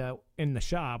 But in the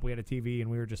shop, we had a TV, and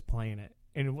we were just playing it.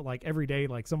 And like every day,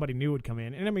 like somebody new would come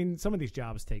in. And I mean, some of these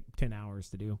jobs take 10 hours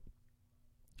to do.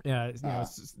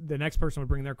 The next person would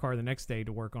bring their car the next day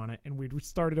to work on it, and we'd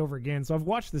start it over again. So I've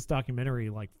watched this documentary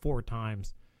like 4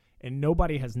 times, and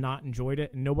nobody has not enjoyed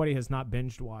it, and nobody has not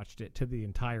binged watched it to the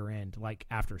entire end, like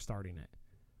after starting it.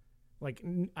 Like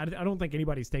I don't think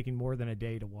anybody's taking more than a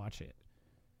day to watch it.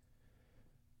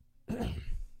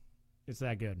 It's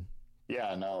that good.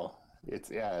 Yeah, no,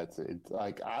 it's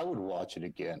like I would watch it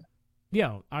again.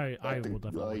 Yeah, I will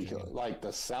definitely watch it. Like the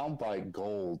soundbite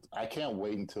gold. I can't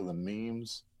wait until the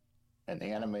memes and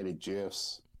animated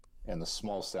GIFs and the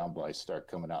small sound bites start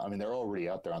coming out. I mean, they're already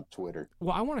out there on Twitter.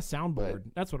 Well, I want a soundboard.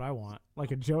 That's what I want,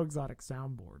 like a Joe Exotic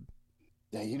soundboard.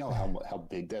 Yeah, you know how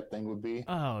big that thing would be?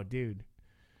 Oh, dude.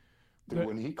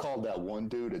 When he called that one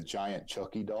dude a giant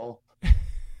Chucky doll,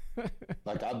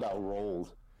 like I about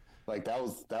rolled. Like that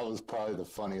was probably the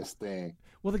funniest thing.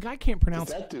 Well, the guy can't pronounce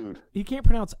that dude. He can't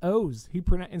pronounce O's.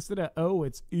 Instead of O,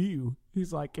 it's ew.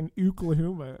 He's like in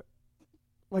Oklahoma.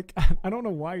 Like I don't know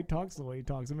why he talks the way he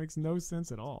talks. It makes no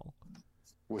sense at all.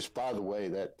 Which, by the way,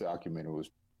 that documentary was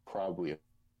probably a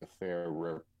fair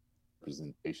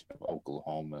representation of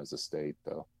Oklahoma as a state,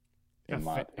 though. in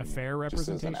my a opinion. fair Just as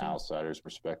representation. an outsider's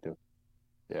perspective.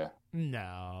 Yeah.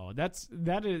 No,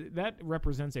 that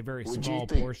represents a very Would you small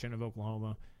think- portion of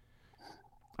Oklahoma.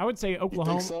 I would say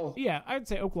Oklahoma. so? Yeah, I'd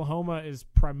say Oklahoma is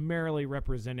primarily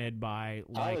represented by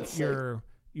would like say-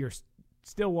 your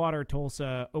Stillwater,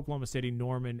 Tulsa, Oklahoma City,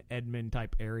 Norman, Edmond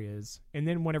type areas, and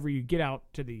then whenever you get out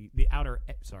to the outer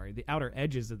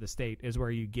edges of the state is where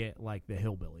you get like the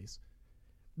hillbillies.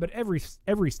 But every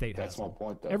state That's has my them.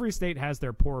 point, though. Every state has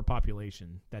their poor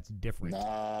population. That's different.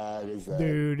 Not as that.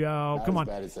 Dude, oh, Not come as on.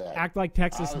 bad as that. Act like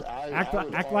Texas. I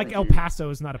would act like El argue- Paso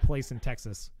is not a place in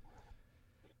Texas.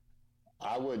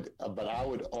 but I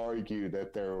would argue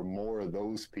that there are more of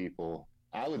those people.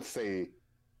 I would say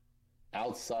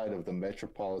outside of the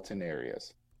metropolitan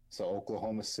areas. So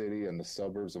Oklahoma City and the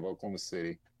suburbs of Oklahoma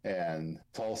City and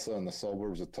Tulsa and the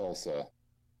suburbs of Tulsa.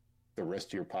 The rest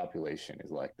of your population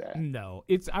is like that No,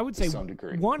 I would to say some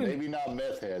degree. one in, Maybe not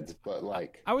meth heads, but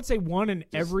like I would say one in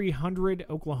every 100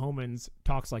 Oklahomans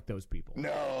talks like those people.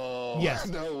 no, Yes.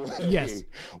 no way. Yes.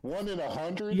 1 in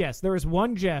 100. Yes, there is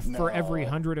one Jeff for every No.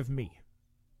 100 of me.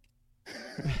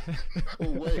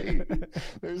 No way.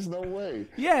 There's no way.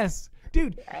 Yes,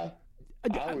 dude. I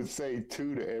would say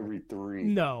 2 to every 3.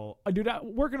 No, dude.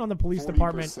 Working on the police 40%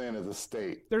 department, of the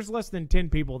state. there's less than 10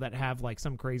 people that have like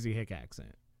some crazy hick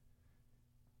accent,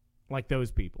 like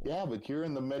those people. Yeah, but you're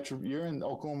in the metro. You're in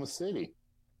Oklahoma City.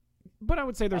 But I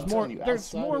would say there's I'm more. telling you, There's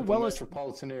outside more of the well.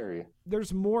 metropolitan area.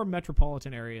 There's more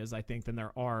metropolitan areas, I think, than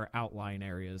there are outlying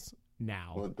areas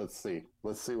now. Well, let's see.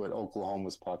 Let's see what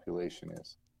Oklahoma's population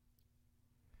is.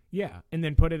 Yeah, and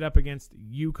then put it up against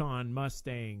Yukon,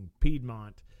 Mustang,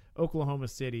 Piedmont, Oklahoma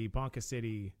City, Ponca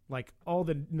City, like all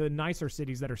the nicer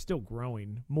cities that are still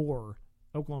growing more.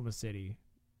 Oklahoma City,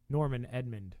 Norman,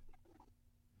 Edmond.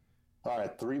 All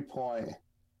right,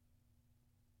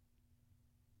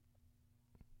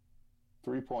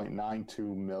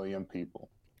 3.92 million people.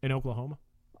 In Oklahoma?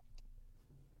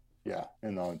 Yeah,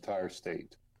 in the entire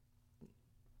state.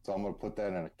 So I'm gonna put that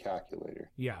in a calculator.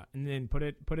 Yeah, and then put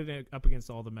it up against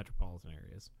all the metropolitan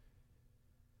areas.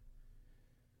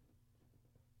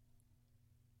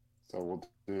 So we'll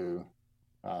do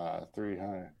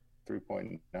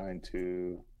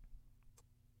 3.92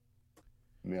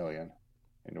 million,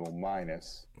 and we'll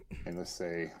minus, and let's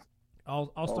say I'll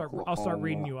start Oklahoma.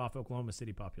 reading you off Oklahoma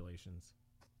City populations.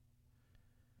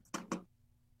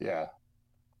 yeah.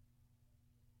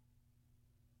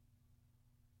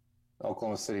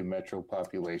 Oklahoma City metro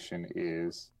population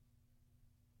is,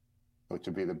 which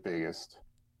would be the biggest,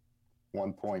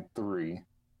 1.3.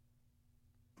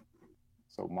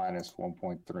 So minus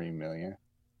 1.3 million.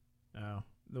 Oh,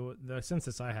 the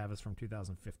census I have is from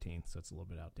 2015, so it's a little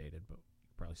bit outdated, but you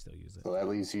could probably still use it. So that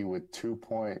leaves you with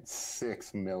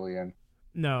 2.6 million.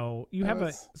 No, you And have a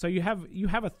that's- so you have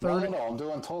a third. No, I'm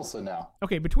doing Tulsa now.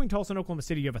 Okay, between Tulsa and Oklahoma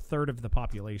City, you have a third of the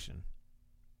population.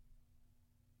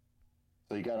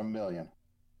 So you got a million.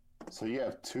 So you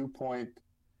have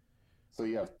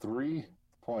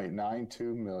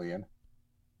 3.92 million.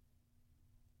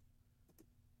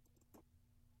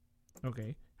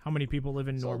 Okay, how many people live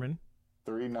in So- Norman?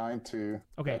 392.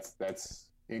 Okay. That's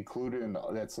included in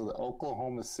that. So the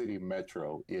Oklahoma City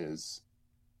metro is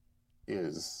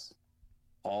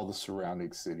all the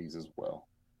surrounding cities as well,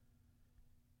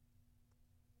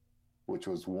 which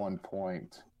was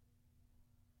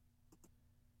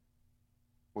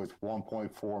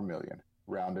 1.4 million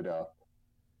rounded up,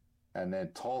 and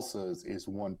then Tulsa's is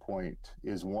 1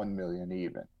 million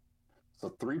even. So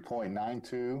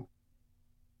 3.92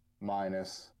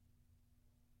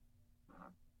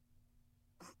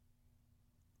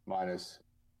 minus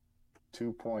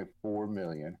 2.4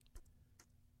 million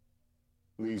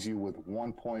leaves you with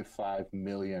 1.5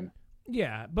 million.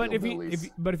 Yeah, but if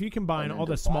you combine And then all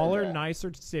the divide smaller, that.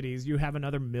 nicer cities, you have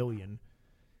another million.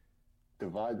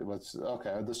 Let's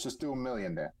just do a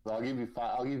million then. I'll give you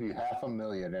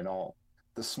 500,000 in all.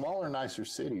 The smaller, nicer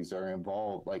cities are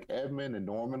involved, like Edmond and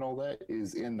Norman, all that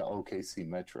is in the OKC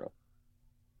metro.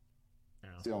 Yeah.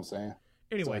 See what I'm saying?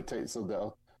 Anyway, So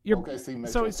the you're OKC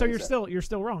metro. so you're takes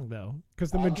still wrong though,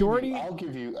 because the I'll give you- majority I'll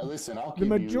give you. Listen, I'll the give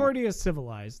you. majority is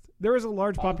civilized. There is a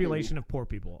large I'll give population of poor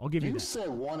people. I'll give you You that. said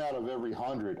 1 out of every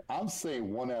 100. I'm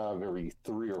saying 1 out of every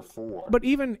 3 or 4. But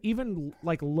even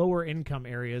like lower income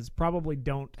areas probably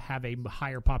don't have a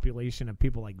higher population of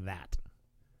people like that.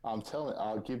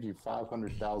 I'll give you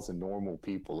 500,000 normal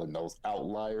people in those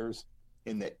outliers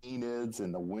in the Enids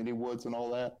and the Wynneewoods and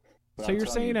all that. But So I'm you're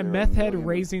telling saying you, a there are meth head millions-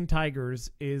 raising tigers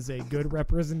is a good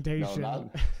representation not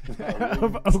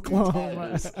of raising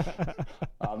Oklahoma? tigers.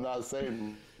 I'm not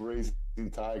saying raising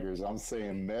tigers. I'm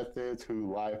saying meth heads whose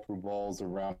life revolves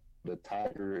around the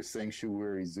Tiger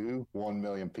Sanctuary Zoo, 1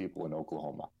 million people in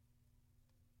Oklahoma.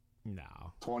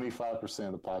 No. 25%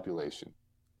 of the population.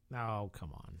 Oh,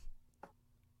 come on.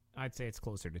 I'd say it's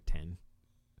closer to 10.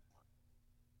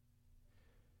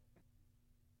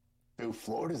 Dude,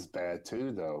 Florida's bad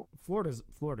too, though.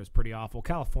 Florida's pretty awful.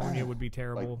 California would be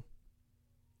terrible.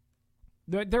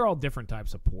 They're all different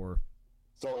types of poor.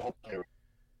 So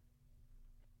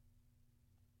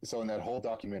in that whole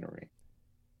documentary,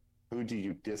 who do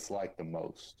you dislike the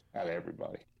most out of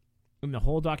everybody? In the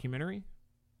whole documentary?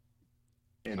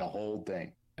 In the whole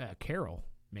thing. Carol,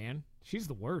 man. She's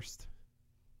the worst.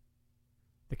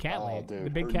 The cat lady. Dude, the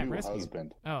big her cat new rescue.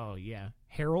 husband. Oh, yeah.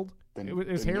 Harold? The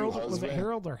Was new Harold? Was it husband?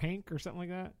 Harold or Hank or something like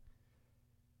that?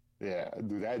 Yeah,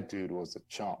 dude, that dude was a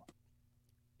chump.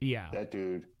 Yeah. That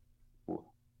dude,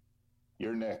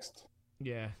 you're next.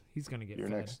 Yeah, he's going to get You're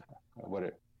fed. next.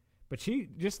 What? But she,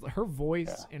 just her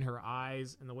voice and her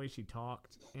eyes and the way she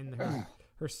talked and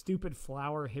her stupid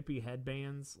flower hippie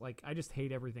headbands. Like, I just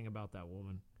hate everything about that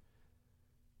woman.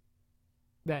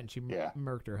 That and she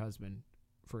murked her husband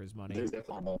for his money. There's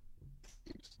definitely no.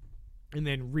 And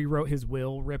then rewrote his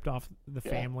will, ripped off the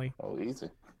family. Oh, easy.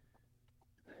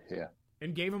 Yeah.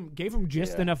 And gave him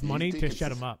just enough money to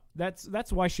shut him up.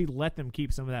 That's why she let them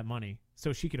keep some of that money,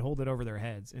 so she could hold it over their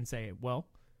heads and say, well,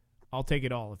 I'll take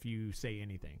it all if you say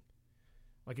anything.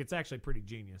 Like, it's actually pretty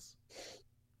genius.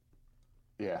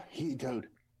 Yeah, dude.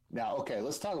 Now, okay,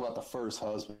 let's talk about the first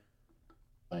husband,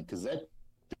 because that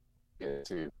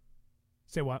too.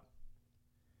 Say what?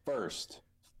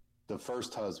 The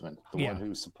first husband, the one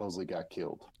who supposedly got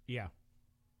killed. Yeah.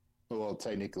 Well,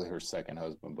 technically her second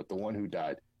husband, but the one who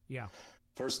died. Yeah.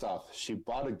 First off, she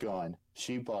bought a gun.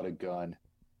 She bought a gun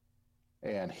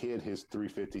and hid his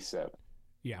 357.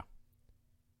 Yeah.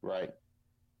 Right?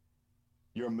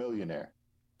 You're a millionaire.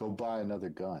 Go buy another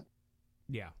gun.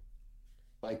 Yeah.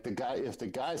 Like if the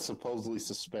guy supposedly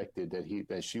suspected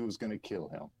that she was going to kill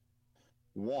him,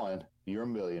 one, you're a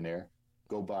millionaire.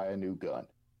 Go buy a new gun.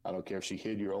 I don't care if she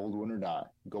hid your old one or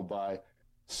not. Go buy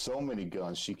so many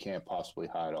guns she can't possibly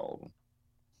hide all of them.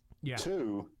 Yeah.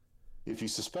 Two, if you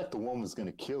suspect the woman's going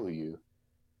to kill you,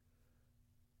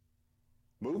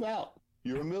 move out.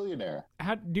 You're a millionaire.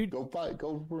 Dude, go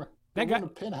run a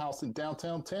penthouse in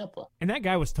downtown Tampa. And that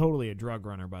guy was totally a drug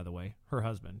runner, by the way. Her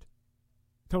husband.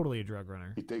 Totally a drug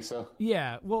runner. You think so?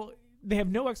 Yeah. Well, they have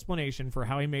no explanation for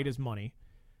how he made his money.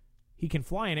 He can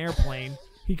fly an airplane.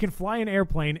 He can fly an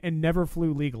airplane and never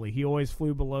flew legally. He always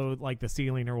flew below like the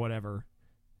ceiling or whatever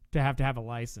to have a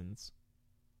license.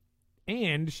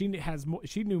 And she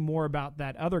knew more about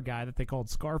that other guy that they called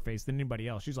Scarface than anybody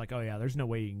else. She's like, oh yeah, there's no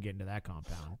way you can get into that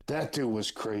compound. That dude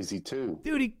was crazy too.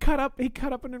 Dude, he cut up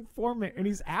an informant and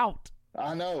he's out.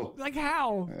 I know. Like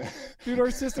how? Dude,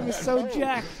 our system is so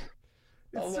jacked.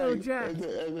 It's so jacked.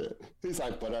 He's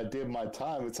like, but I did my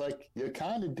time. It's like, you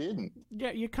kind of didn't.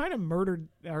 Yeah, you kind of murdered,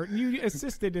 or you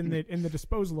assisted in the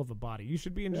disposal of a body. You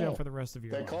should be in jail for the rest of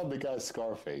your life. They called the guy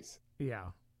Scarface. Yeah.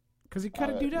 Because he cut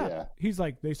a dude up. Yeah. He's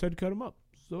like, they said cut him up,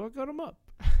 so I cut him up.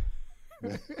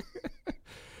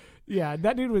 Yeah,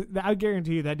 that dude was, I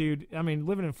guarantee you, that dude, I mean,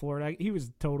 living in Florida, he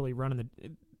was totally running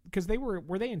because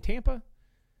were they in Tampa?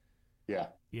 Yeah.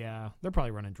 Yeah, they're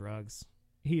probably running drugs.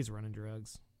 He's running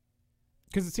drugs.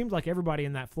 Because it seemed like everybody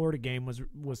in that Florida game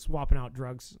was swapping out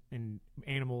drugs and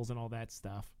animals and all that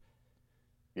stuff.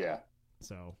 Yeah.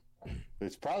 So.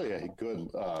 It's probably a good,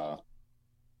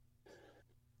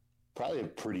 probably a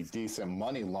pretty decent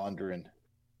money laundering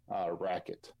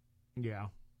racket. Yeah.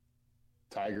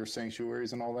 Tiger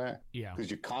sanctuaries and all that. Yeah. Because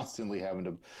you're constantly having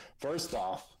to. First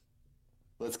off,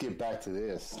 let's get back to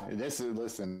this. And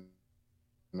listen,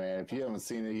 man, if you haven't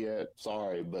seen it yet,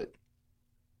 sorry, but.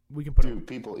 We can put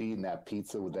people eating that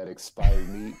pizza with that expired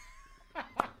meat.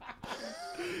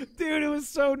 Dude, it was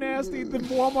so nasty. The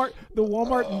Walmart,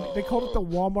 they called it the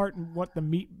Walmart and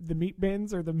the meat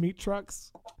bins or the meat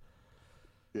trucks.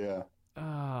 Yeah.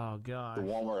 Oh god. The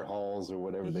Walmart hauls or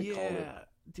whatever they call it. Yeah,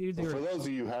 dude. For those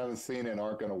of you who haven't seen it and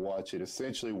aren't going to watch it,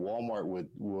 essentially Walmart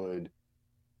would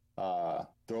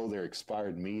throw their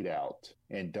expired meat out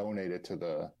and donate it to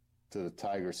the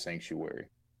Tiger Sanctuary.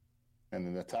 And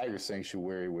then the Tiger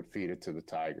Sanctuary would feed it to the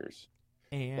tigers.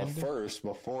 But first,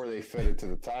 before they fed it to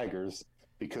the tigers,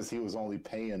 because he was only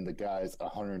paying the guys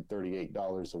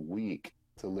 $138 a week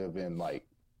to live in, like,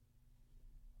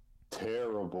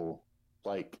 terrible,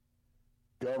 like,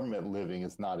 government living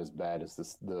is not as bad as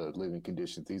the living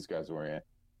conditions these guys were in.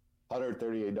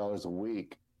 $138 a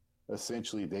week,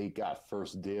 essentially they got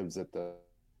first dibs at the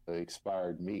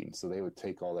expired meat. And so they would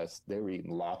take all that. They were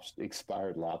eating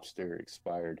expired lobster,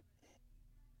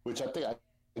 which I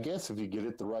guess if you get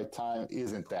it the right time,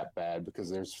 isn't that bad because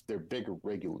there's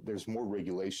more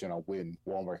regulation on when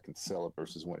Walmart can sell it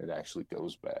versus when it actually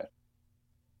goes bad.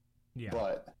 Yeah.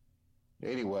 But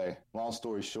anyway, long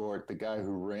story short, the guy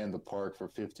who ran the park for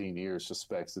 15 years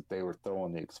suspects that they were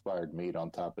throwing the expired meat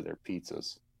on top of their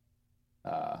pizzas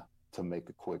to make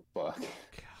a quick buck.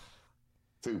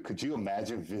 Dude, could you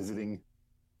imagine visiting?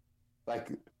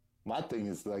 Like, my thing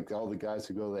is, like, all the guys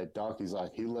who go to that dock, he's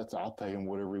like, I'll pay him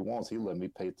whatever he wants. He let me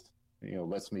pay,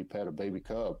 lets me pet a baby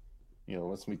cub,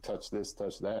 lets me touch this,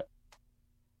 touch that.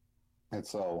 And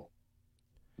so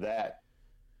that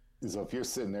is, if you're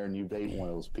sitting there and you've ate one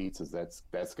of those pizzas,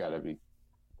 that's got to be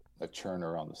a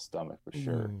churner on the stomach for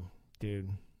sure.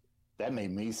 Dude. That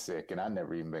made me sick, and I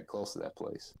never even been close to that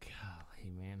place.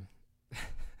 Golly, man.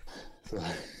 So,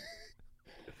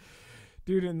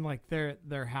 dude, and like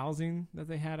their housing that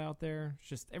they had out there,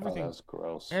 just everything. that was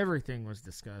gross. Everything was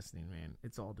disgusting, man.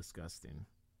 It's all disgusting.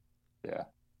 Yeah,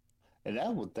 and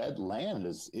that land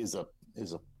is a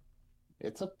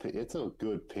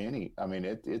good penny. I mean,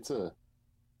 it's a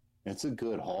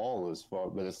good haul as far,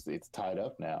 but it's tied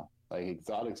up now. Like,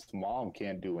 Exotic's mom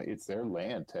can't do it. It's their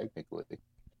land technically,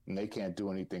 and they can't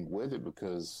do anything with it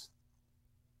because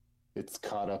it's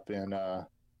caught up in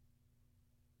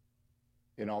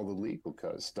all the legal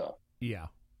stuff. Yeah.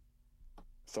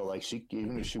 So, like,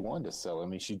 even if she wanted to sell it, I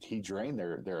mean, he drained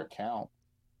their account,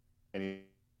 and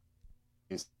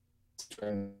he's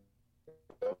turned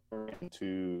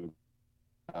into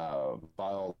buy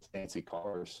all fancy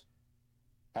cars.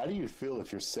 How do you feel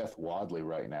if you're Seth Wadley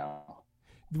right now?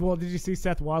 Well, did you see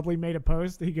Seth Wadley made a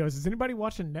post? He goes, "Is anybody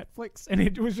watching Netflix?" And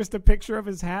it was just a picture of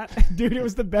his hat. Dude, it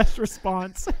was the best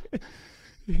response.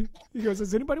 He goes,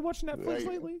 "Is anybody watching Netflix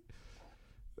lately?"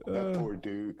 That poor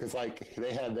dude, because like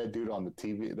they had that dude on the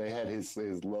TV. They had his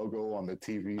logo on the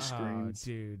TV screens,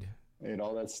 dude, and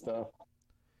all that stuff.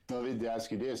 So I need to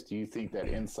ask you this: do you think that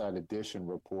Inside Edition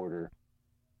reporter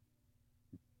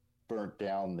burnt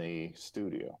down the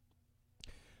studio?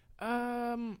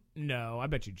 No, I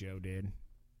bet you Joe did.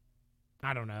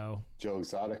 I don't know. Joe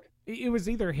Exotic? It was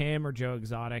either him or Joe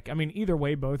Exotic. I mean, either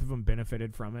way, both of them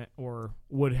benefited from it or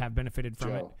would have benefited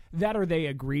from it. That or they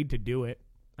agreed to do it.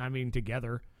 I mean,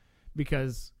 together.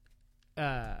 Because,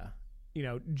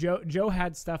 Joe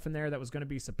had stuff in there that was going to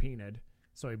be subpoenaed.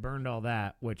 So he burned all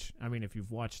that, which, I mean, if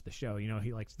you've watched the show,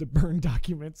 he likes to burn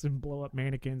documents and blow up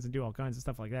mannequins and do all kinds of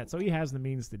stuff like that. So he has the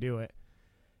means to do it.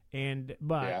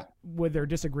 But with their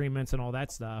disagreements and all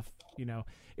that stuff,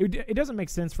 it doesn't make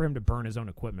sense for him to burn his own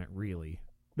equipment, really.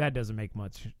 That doesn't make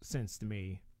much sense to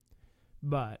me.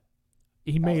 But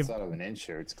he may have outside of an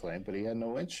insurance claim, but he had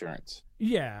no insurance.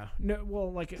 Yeah. No,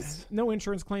 well, like, no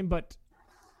insurance claim, but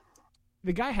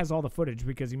the guy has all the footage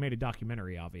because he made a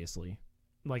documentary, obviously.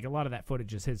 Like, a lot of that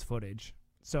footage is his footage.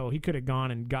 So he could have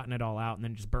gone and gotten it all out and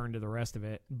then just burned to the rest of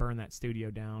it, burn that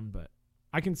studio down, but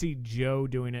I can see Joe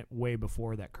doing it way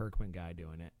before that Kirkman guy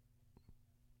doing it.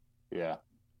 Yeah.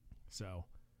 So.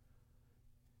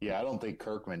 Yeah, I don't think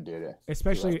Kirkman did it.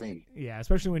 Especially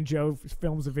when Joe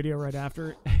films a video right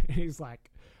after. He's like,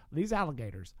 "These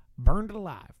alligators burned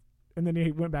alive," and then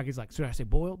he went back. He's like, "Should I say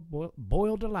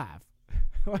boiled alive?"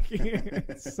 Like,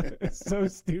 it's so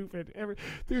stupid.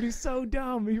 Dude, he's so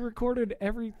dumb. He recorded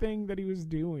everything that he was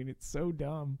doing. It's so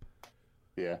dumb.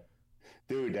 Yeah,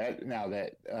 dude.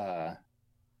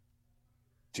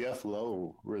 Jeff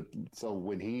Lowe. So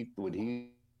when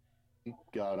he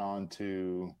got on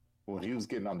to. When he was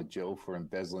getting on the Joe for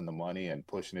embezzling the money and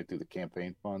pushing it through the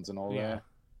campaign funds and all that.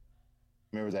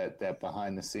 Remember that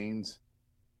behind the scenes?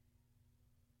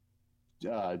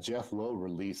 Jeff Lowe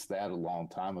released that a long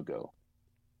time ago.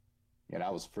 And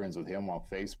I was friends with him on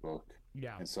Facebook.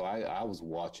 Yeah. And so I was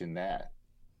watching that.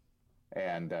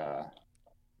 And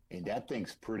that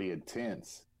thing's pretty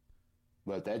intense.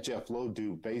 But that Jeff Lowe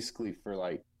dude, basically for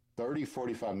like 30,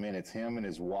 45 minutes, him and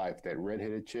his wife, that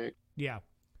redheaded chick. Yeah.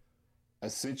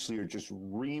 Essentially are just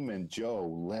reaming Joe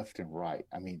left and right.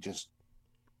 I mean,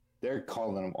 they're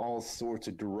calling him all sorts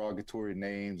of derogatory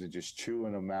names and just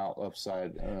chewing him out up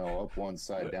one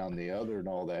side, down the other and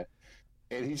all that.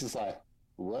 And he's just like,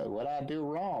 what I do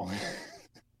wrong?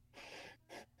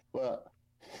 Well,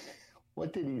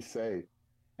 what did he say?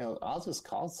 I'll just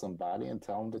call somebody and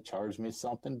tell them to charge me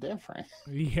something different.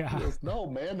 Yeah. He goes, no,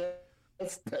 man,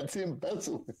 that's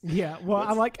embezzlement. Yeah, well,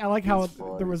 I like how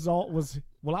the result was,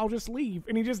 well, I'll just leave,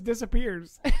 and he just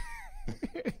disappears.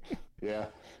 Yeah,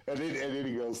 and then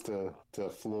he goes to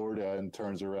Florida and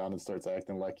turns around and starts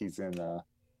acting like he's in the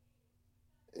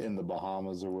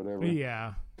Bahamas or whatever.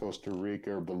 Yeah, Costa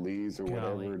Rica or Belize or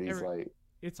whatever. And he's like,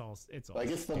 it's all like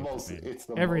it's the stupid, most. man. It's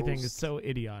the everything most, is so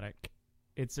idiotic.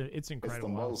 It's incredible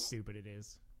how most stupid it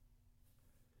is.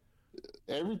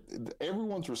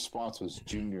 everyone's response was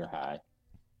junior high.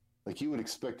 Like you would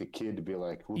expect a kid to be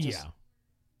like,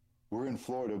 we're in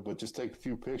Florida, but just take a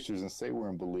few pictures and say we're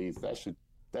in Belize. That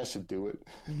should do it.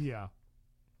 Yeah.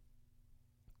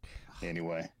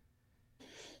 Anyway,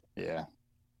 yeah,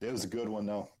 it was a good one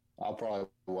though. I'll probably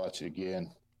watch it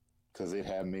again because it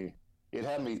had me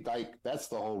like, that's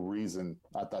the whole reason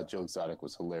I thought Joe Exotic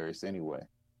was hilarious anyway,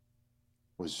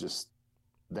 was just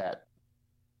that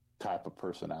type of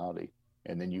personality.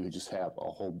 And then you would just have a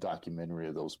whole documentary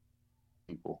of those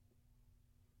people.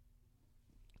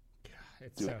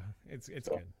 It's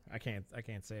good. I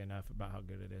can't say enough about how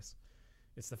good it is.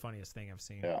 It's the funniest thing I've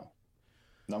seen. Yeah.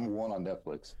 Number 1 on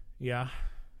Netflix. Yeah.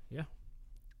 Yeah.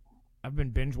 I've been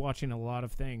binge watching a lot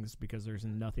of things because there's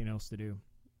nothing else to do.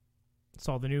 I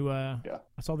saw the new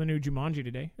Jumanji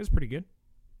today. It was pretty good.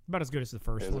 About as good as the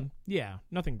first one. Yeah.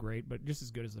 Nothing great, but just as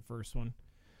good as the first one.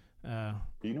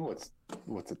 You know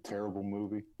what's a terrible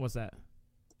movie? What's that?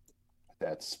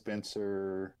 That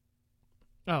Spencer.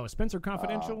 Oh, Spencer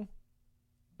Confidential?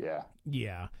 Yeah.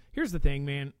 Yeah. Here's the thing,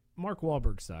 man. Mark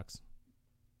Wahlberg sucks.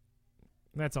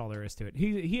 That's all there is to it.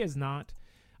 He has not.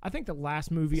 I think the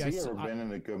last movie Has he ever been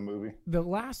in a good movie? The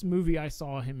last movie I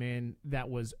saw him in that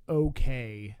was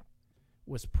okay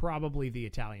was probably The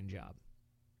Italian Job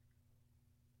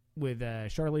with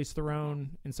Charlize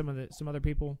Theron and some other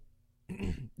people.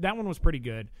 That one was pretty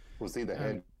good. Was he the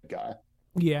head guy?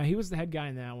 Yeah, he was the head guy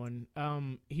in that one.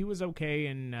 He was okay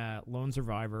in Lone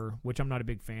Survivor, which I'm not a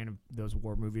big fan of those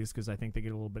war movies because I think they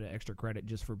get a little bit of extra credit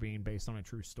just for being based on a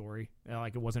true story.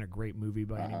 Like, it wasn't a great movie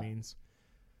by any means.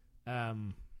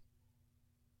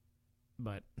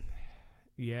 But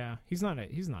yeah, he's not a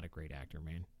great actor,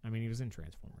 man. I mean, he was in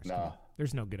Transformers. No,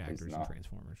 there's no good actors in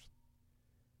Transformers.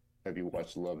 Have you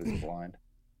watched Love Is Blind?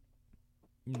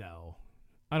 No,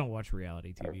 I don't watch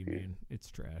reality TV, man.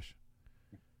 It's trash.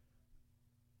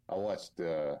 I watched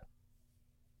The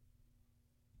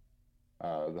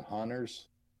Hunters,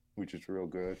 which is real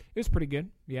good. It was pretty good.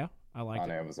 Yeah, I liked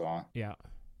it. On Amazon. Yeah.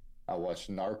 I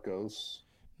watched Narcos.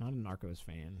 Not a Narcos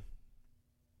fan.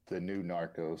 The new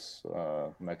Narcos,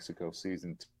 Mexico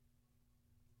season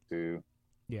 2.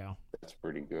 Yeah. That's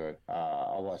pretty good.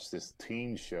 I watched this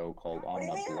teen show called On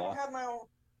My Block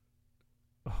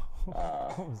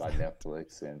by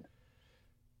Netflix, and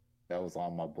that was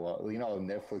On My Block. You know,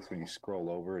 Netflix, when you scroll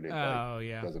over it,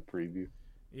 does a preview.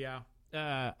 Yeah.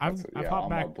 I've hopped On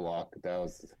back. My Block. That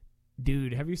was.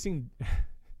 Dude, have you seen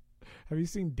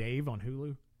Dave on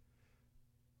Hulu?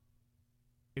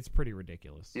 It's pretty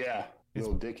ridiculous. Yeah,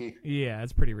 Little Dicky. Yeah,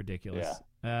 it's pretty ridiculous.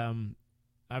 Yeah.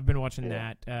 I've been watching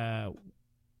that.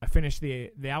 I finished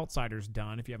the Outsider's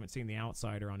done. If you haven't seen The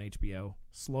Outsider on HBO,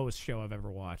 slowest show I've ever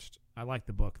watched. I like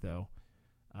the book though.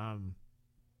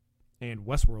 And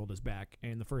Westworld is back,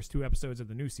 and the first 2 episodes of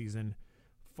the new season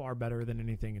far better than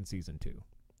anything in season 2.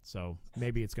 So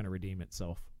maybe it's going to redeem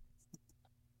itself.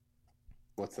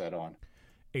 What's that on?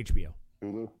 HBO.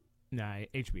 Hulu? Nah,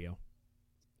 HBO.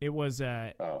 It was.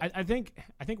 I think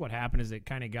what happened is it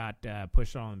kind of got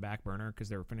pushed on the back burner because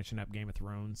they were finishing up Game of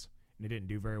Thrones and it didn't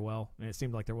do very well. And it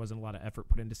seemed like there wasn't a lot of effort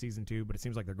put into season 2, but it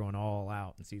seems like they're going all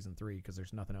out in season 3 because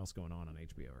there's nothing else going on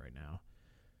HBO right now.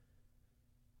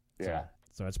 Yeah.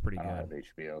 So it's pretty good. I don't have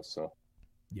HBO, so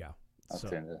yeah. I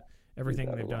tend to everything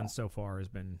they've done so far has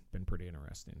been pretty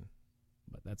interesting.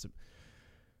 But that's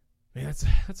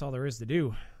all there is to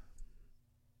do.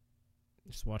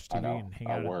 Just watch TV and hang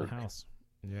out in the house.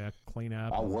 Yeah, clean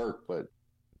up. I work, but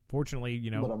fortunately,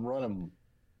 but I'm running.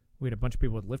 We had a bunch of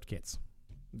people with lift kits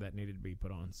that needed to be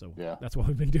put on, so yeah, that's what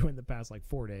we've been doing the past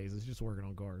 4 days. Is just working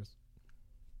on cars.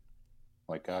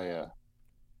 I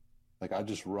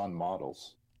just run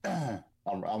models.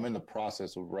 I'm in the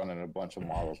process of running a bunch of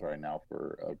models right now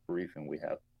for a briefing we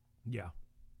have. Yeah,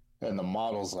 and the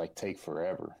models take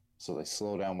forever, so they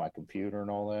slow down my computer and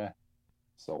all that.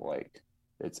 So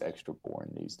it's extra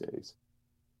boring these days.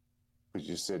 Because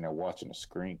you're sitting there watching a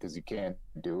screen because you can't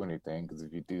do anything. Because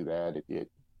if you do that, it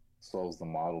slows the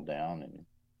model down and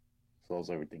slows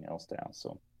everything else down.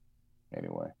 So,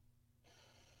 anyway,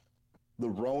 the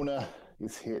Rona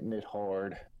is hitting it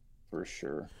hard for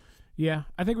sure. Yeah,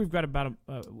 I think we've got about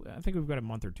a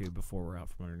month or 2 before we're out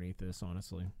from underneath this.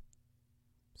 Honestly,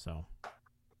 so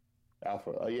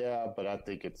Alpha, yeah, but I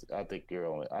think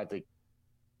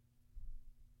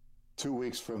 2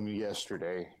 weeks from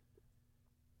yesterday.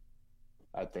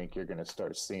 I think you're going to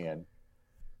start seeing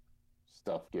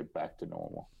stuff get back to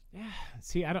normal. Yeah.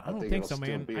 See, I don't think it'll so, still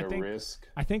man. be a risk.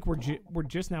 I think we're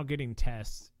just now getting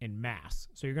tests in mass.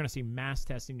 So you're going to see mass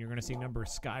testing. You're going to see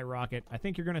numbers skyrocket. I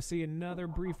think you're going to see another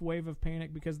brief wave of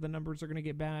panic because the numbers are going to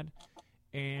get bad,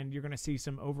 and you're going to see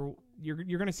you're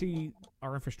going to see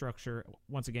our infrastructure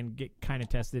once again get kind of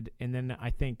tested, and then I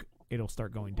think it'll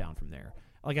start going down from there.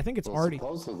 Like I think it's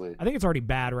already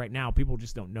bad right now. People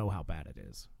just don't know how bad it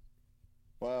is.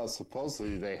 Well,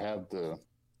 supposedly they have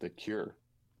the cure.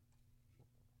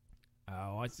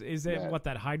 Oh, is it what,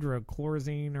 that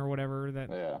hydrochloroquine or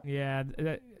whatever? Yeah.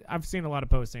 I've seen a lot of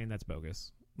posts saying that's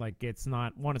bogus. Like it's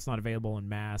not available in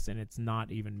mass, and it's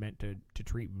not even meant to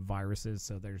treat viruses.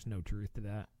 So there's no truth to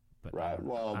that. But right.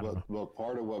 Well,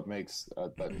 part of what makes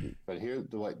but here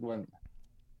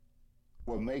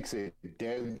what makes it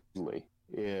deadly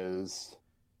is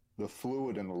the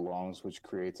fluid in the lungs, which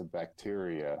creates a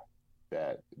bacteria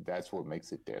that's what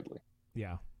makes it deadly.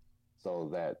 Yeah.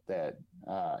 So that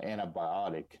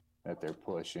antibiotic that they're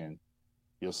pushing,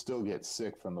 you'll still get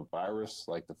sick from the virus,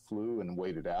 like the flu, and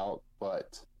wait it out,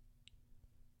 but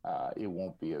it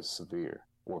won't be as severe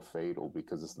or fatal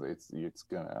because it's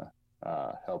gonna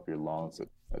help your lungs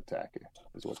attack it,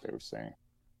 is what they were saying.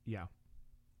 Yeah.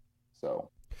 So.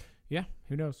 Yeah.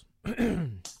 Who knows?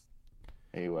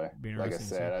 Anyway, like I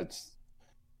said,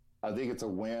 I think it's a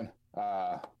win.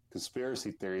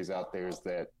 Conspiracy theories out there is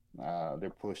that they're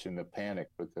pushing the panic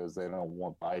because they don't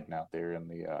want Biden out there in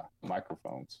the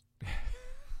microphones.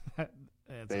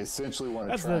 They essentially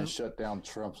want to try and shut down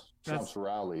Trump's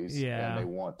rallies, and they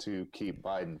want to keep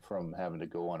Biden from having to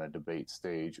go on a debate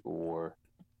stage or.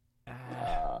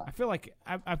 I feel like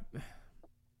I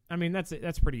mean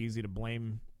that's pretty easy to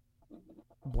blame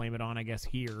it on, I guess,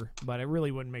 here, but it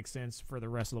really wouldn't make sense for the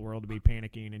rest of the world to be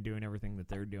panicking and doing everything that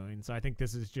they're doing. So I think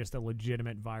this is just a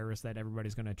legitimate virus that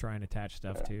everybody's going to try and attach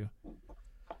stuff to.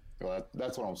 Well,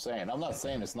 that's what I'm saying. I'm not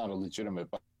saying it's not a legitimate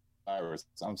virus.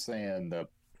 I'm saying the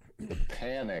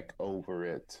panic over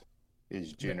it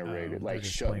is generated, like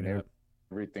shutting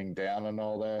everything down and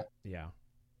all that. Yeah.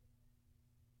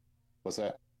 What's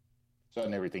that?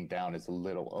 Shutting everything down is a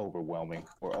little overwhelming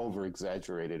or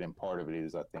over-exaggerated, and part of it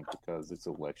is, I think, because it's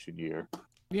election year.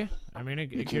 Yeah, I mean,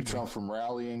 you keep Trump from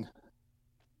rallying,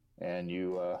 and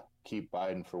you keep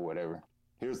Biden for whatever.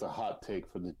 Here's the hot take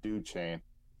for the dude chain.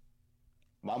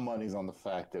 My money's on the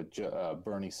fact that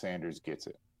Bernie Sanders gets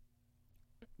it.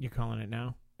 You calling it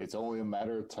now? It's only a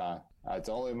matter of time. It's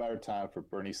only a matter of time for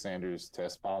Bernie Sanders to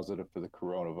test positive for the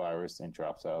coronavirus and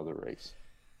drops out of the race.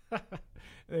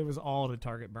 It was all to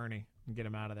target Bernie and get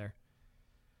him out of there.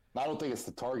 I don't think it's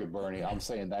to target Bernie. I'm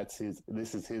saying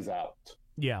this is his out.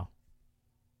 Yeah.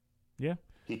 Yeah.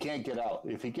 He can't get out.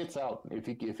 If he gets out, if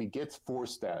he gets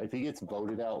forced out, if he gets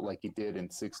voted out like he did in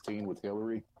 2016 with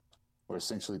Hillary, where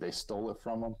essentially they stole it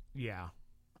from him. Yeah.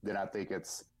 Then I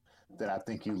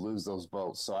think you lose those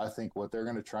votes. So I think what they're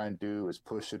going to try and do is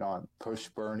push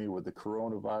Bernie with the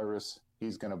coronavirus.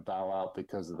 He's going to bow out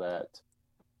because of that.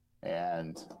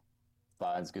 And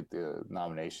Biden's get the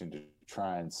nomination to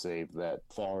try and save that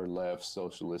far left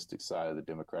socialistic side of the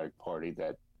Democratic Party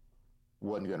that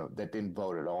didn't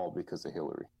vote at all because of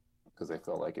Hillary, because they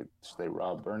felt like they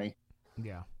robbed Bernie.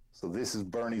 Yeah. So this is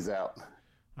Bernie's out.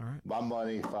 All right. My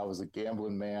money, if I was a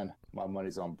gambling man, my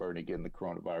money's on Bernie getting the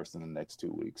coronavirus in the next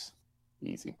 2 weeks.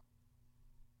 Easy.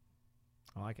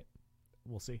 I like it.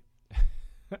 We'll see.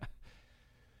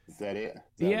 Is that it?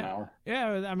 Is that an hour?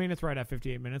 Yeah, I mean, it's right at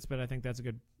 58 minutes, but I think that's a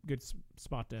good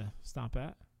spot to stop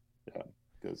at. Yeah,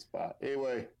 good spot.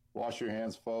 Anyway, wash your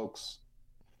hands, folks.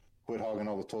 Quit hogging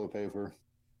all the toilet paper.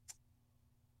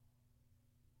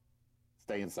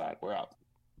 Stay inside. We're out.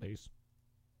 Peace.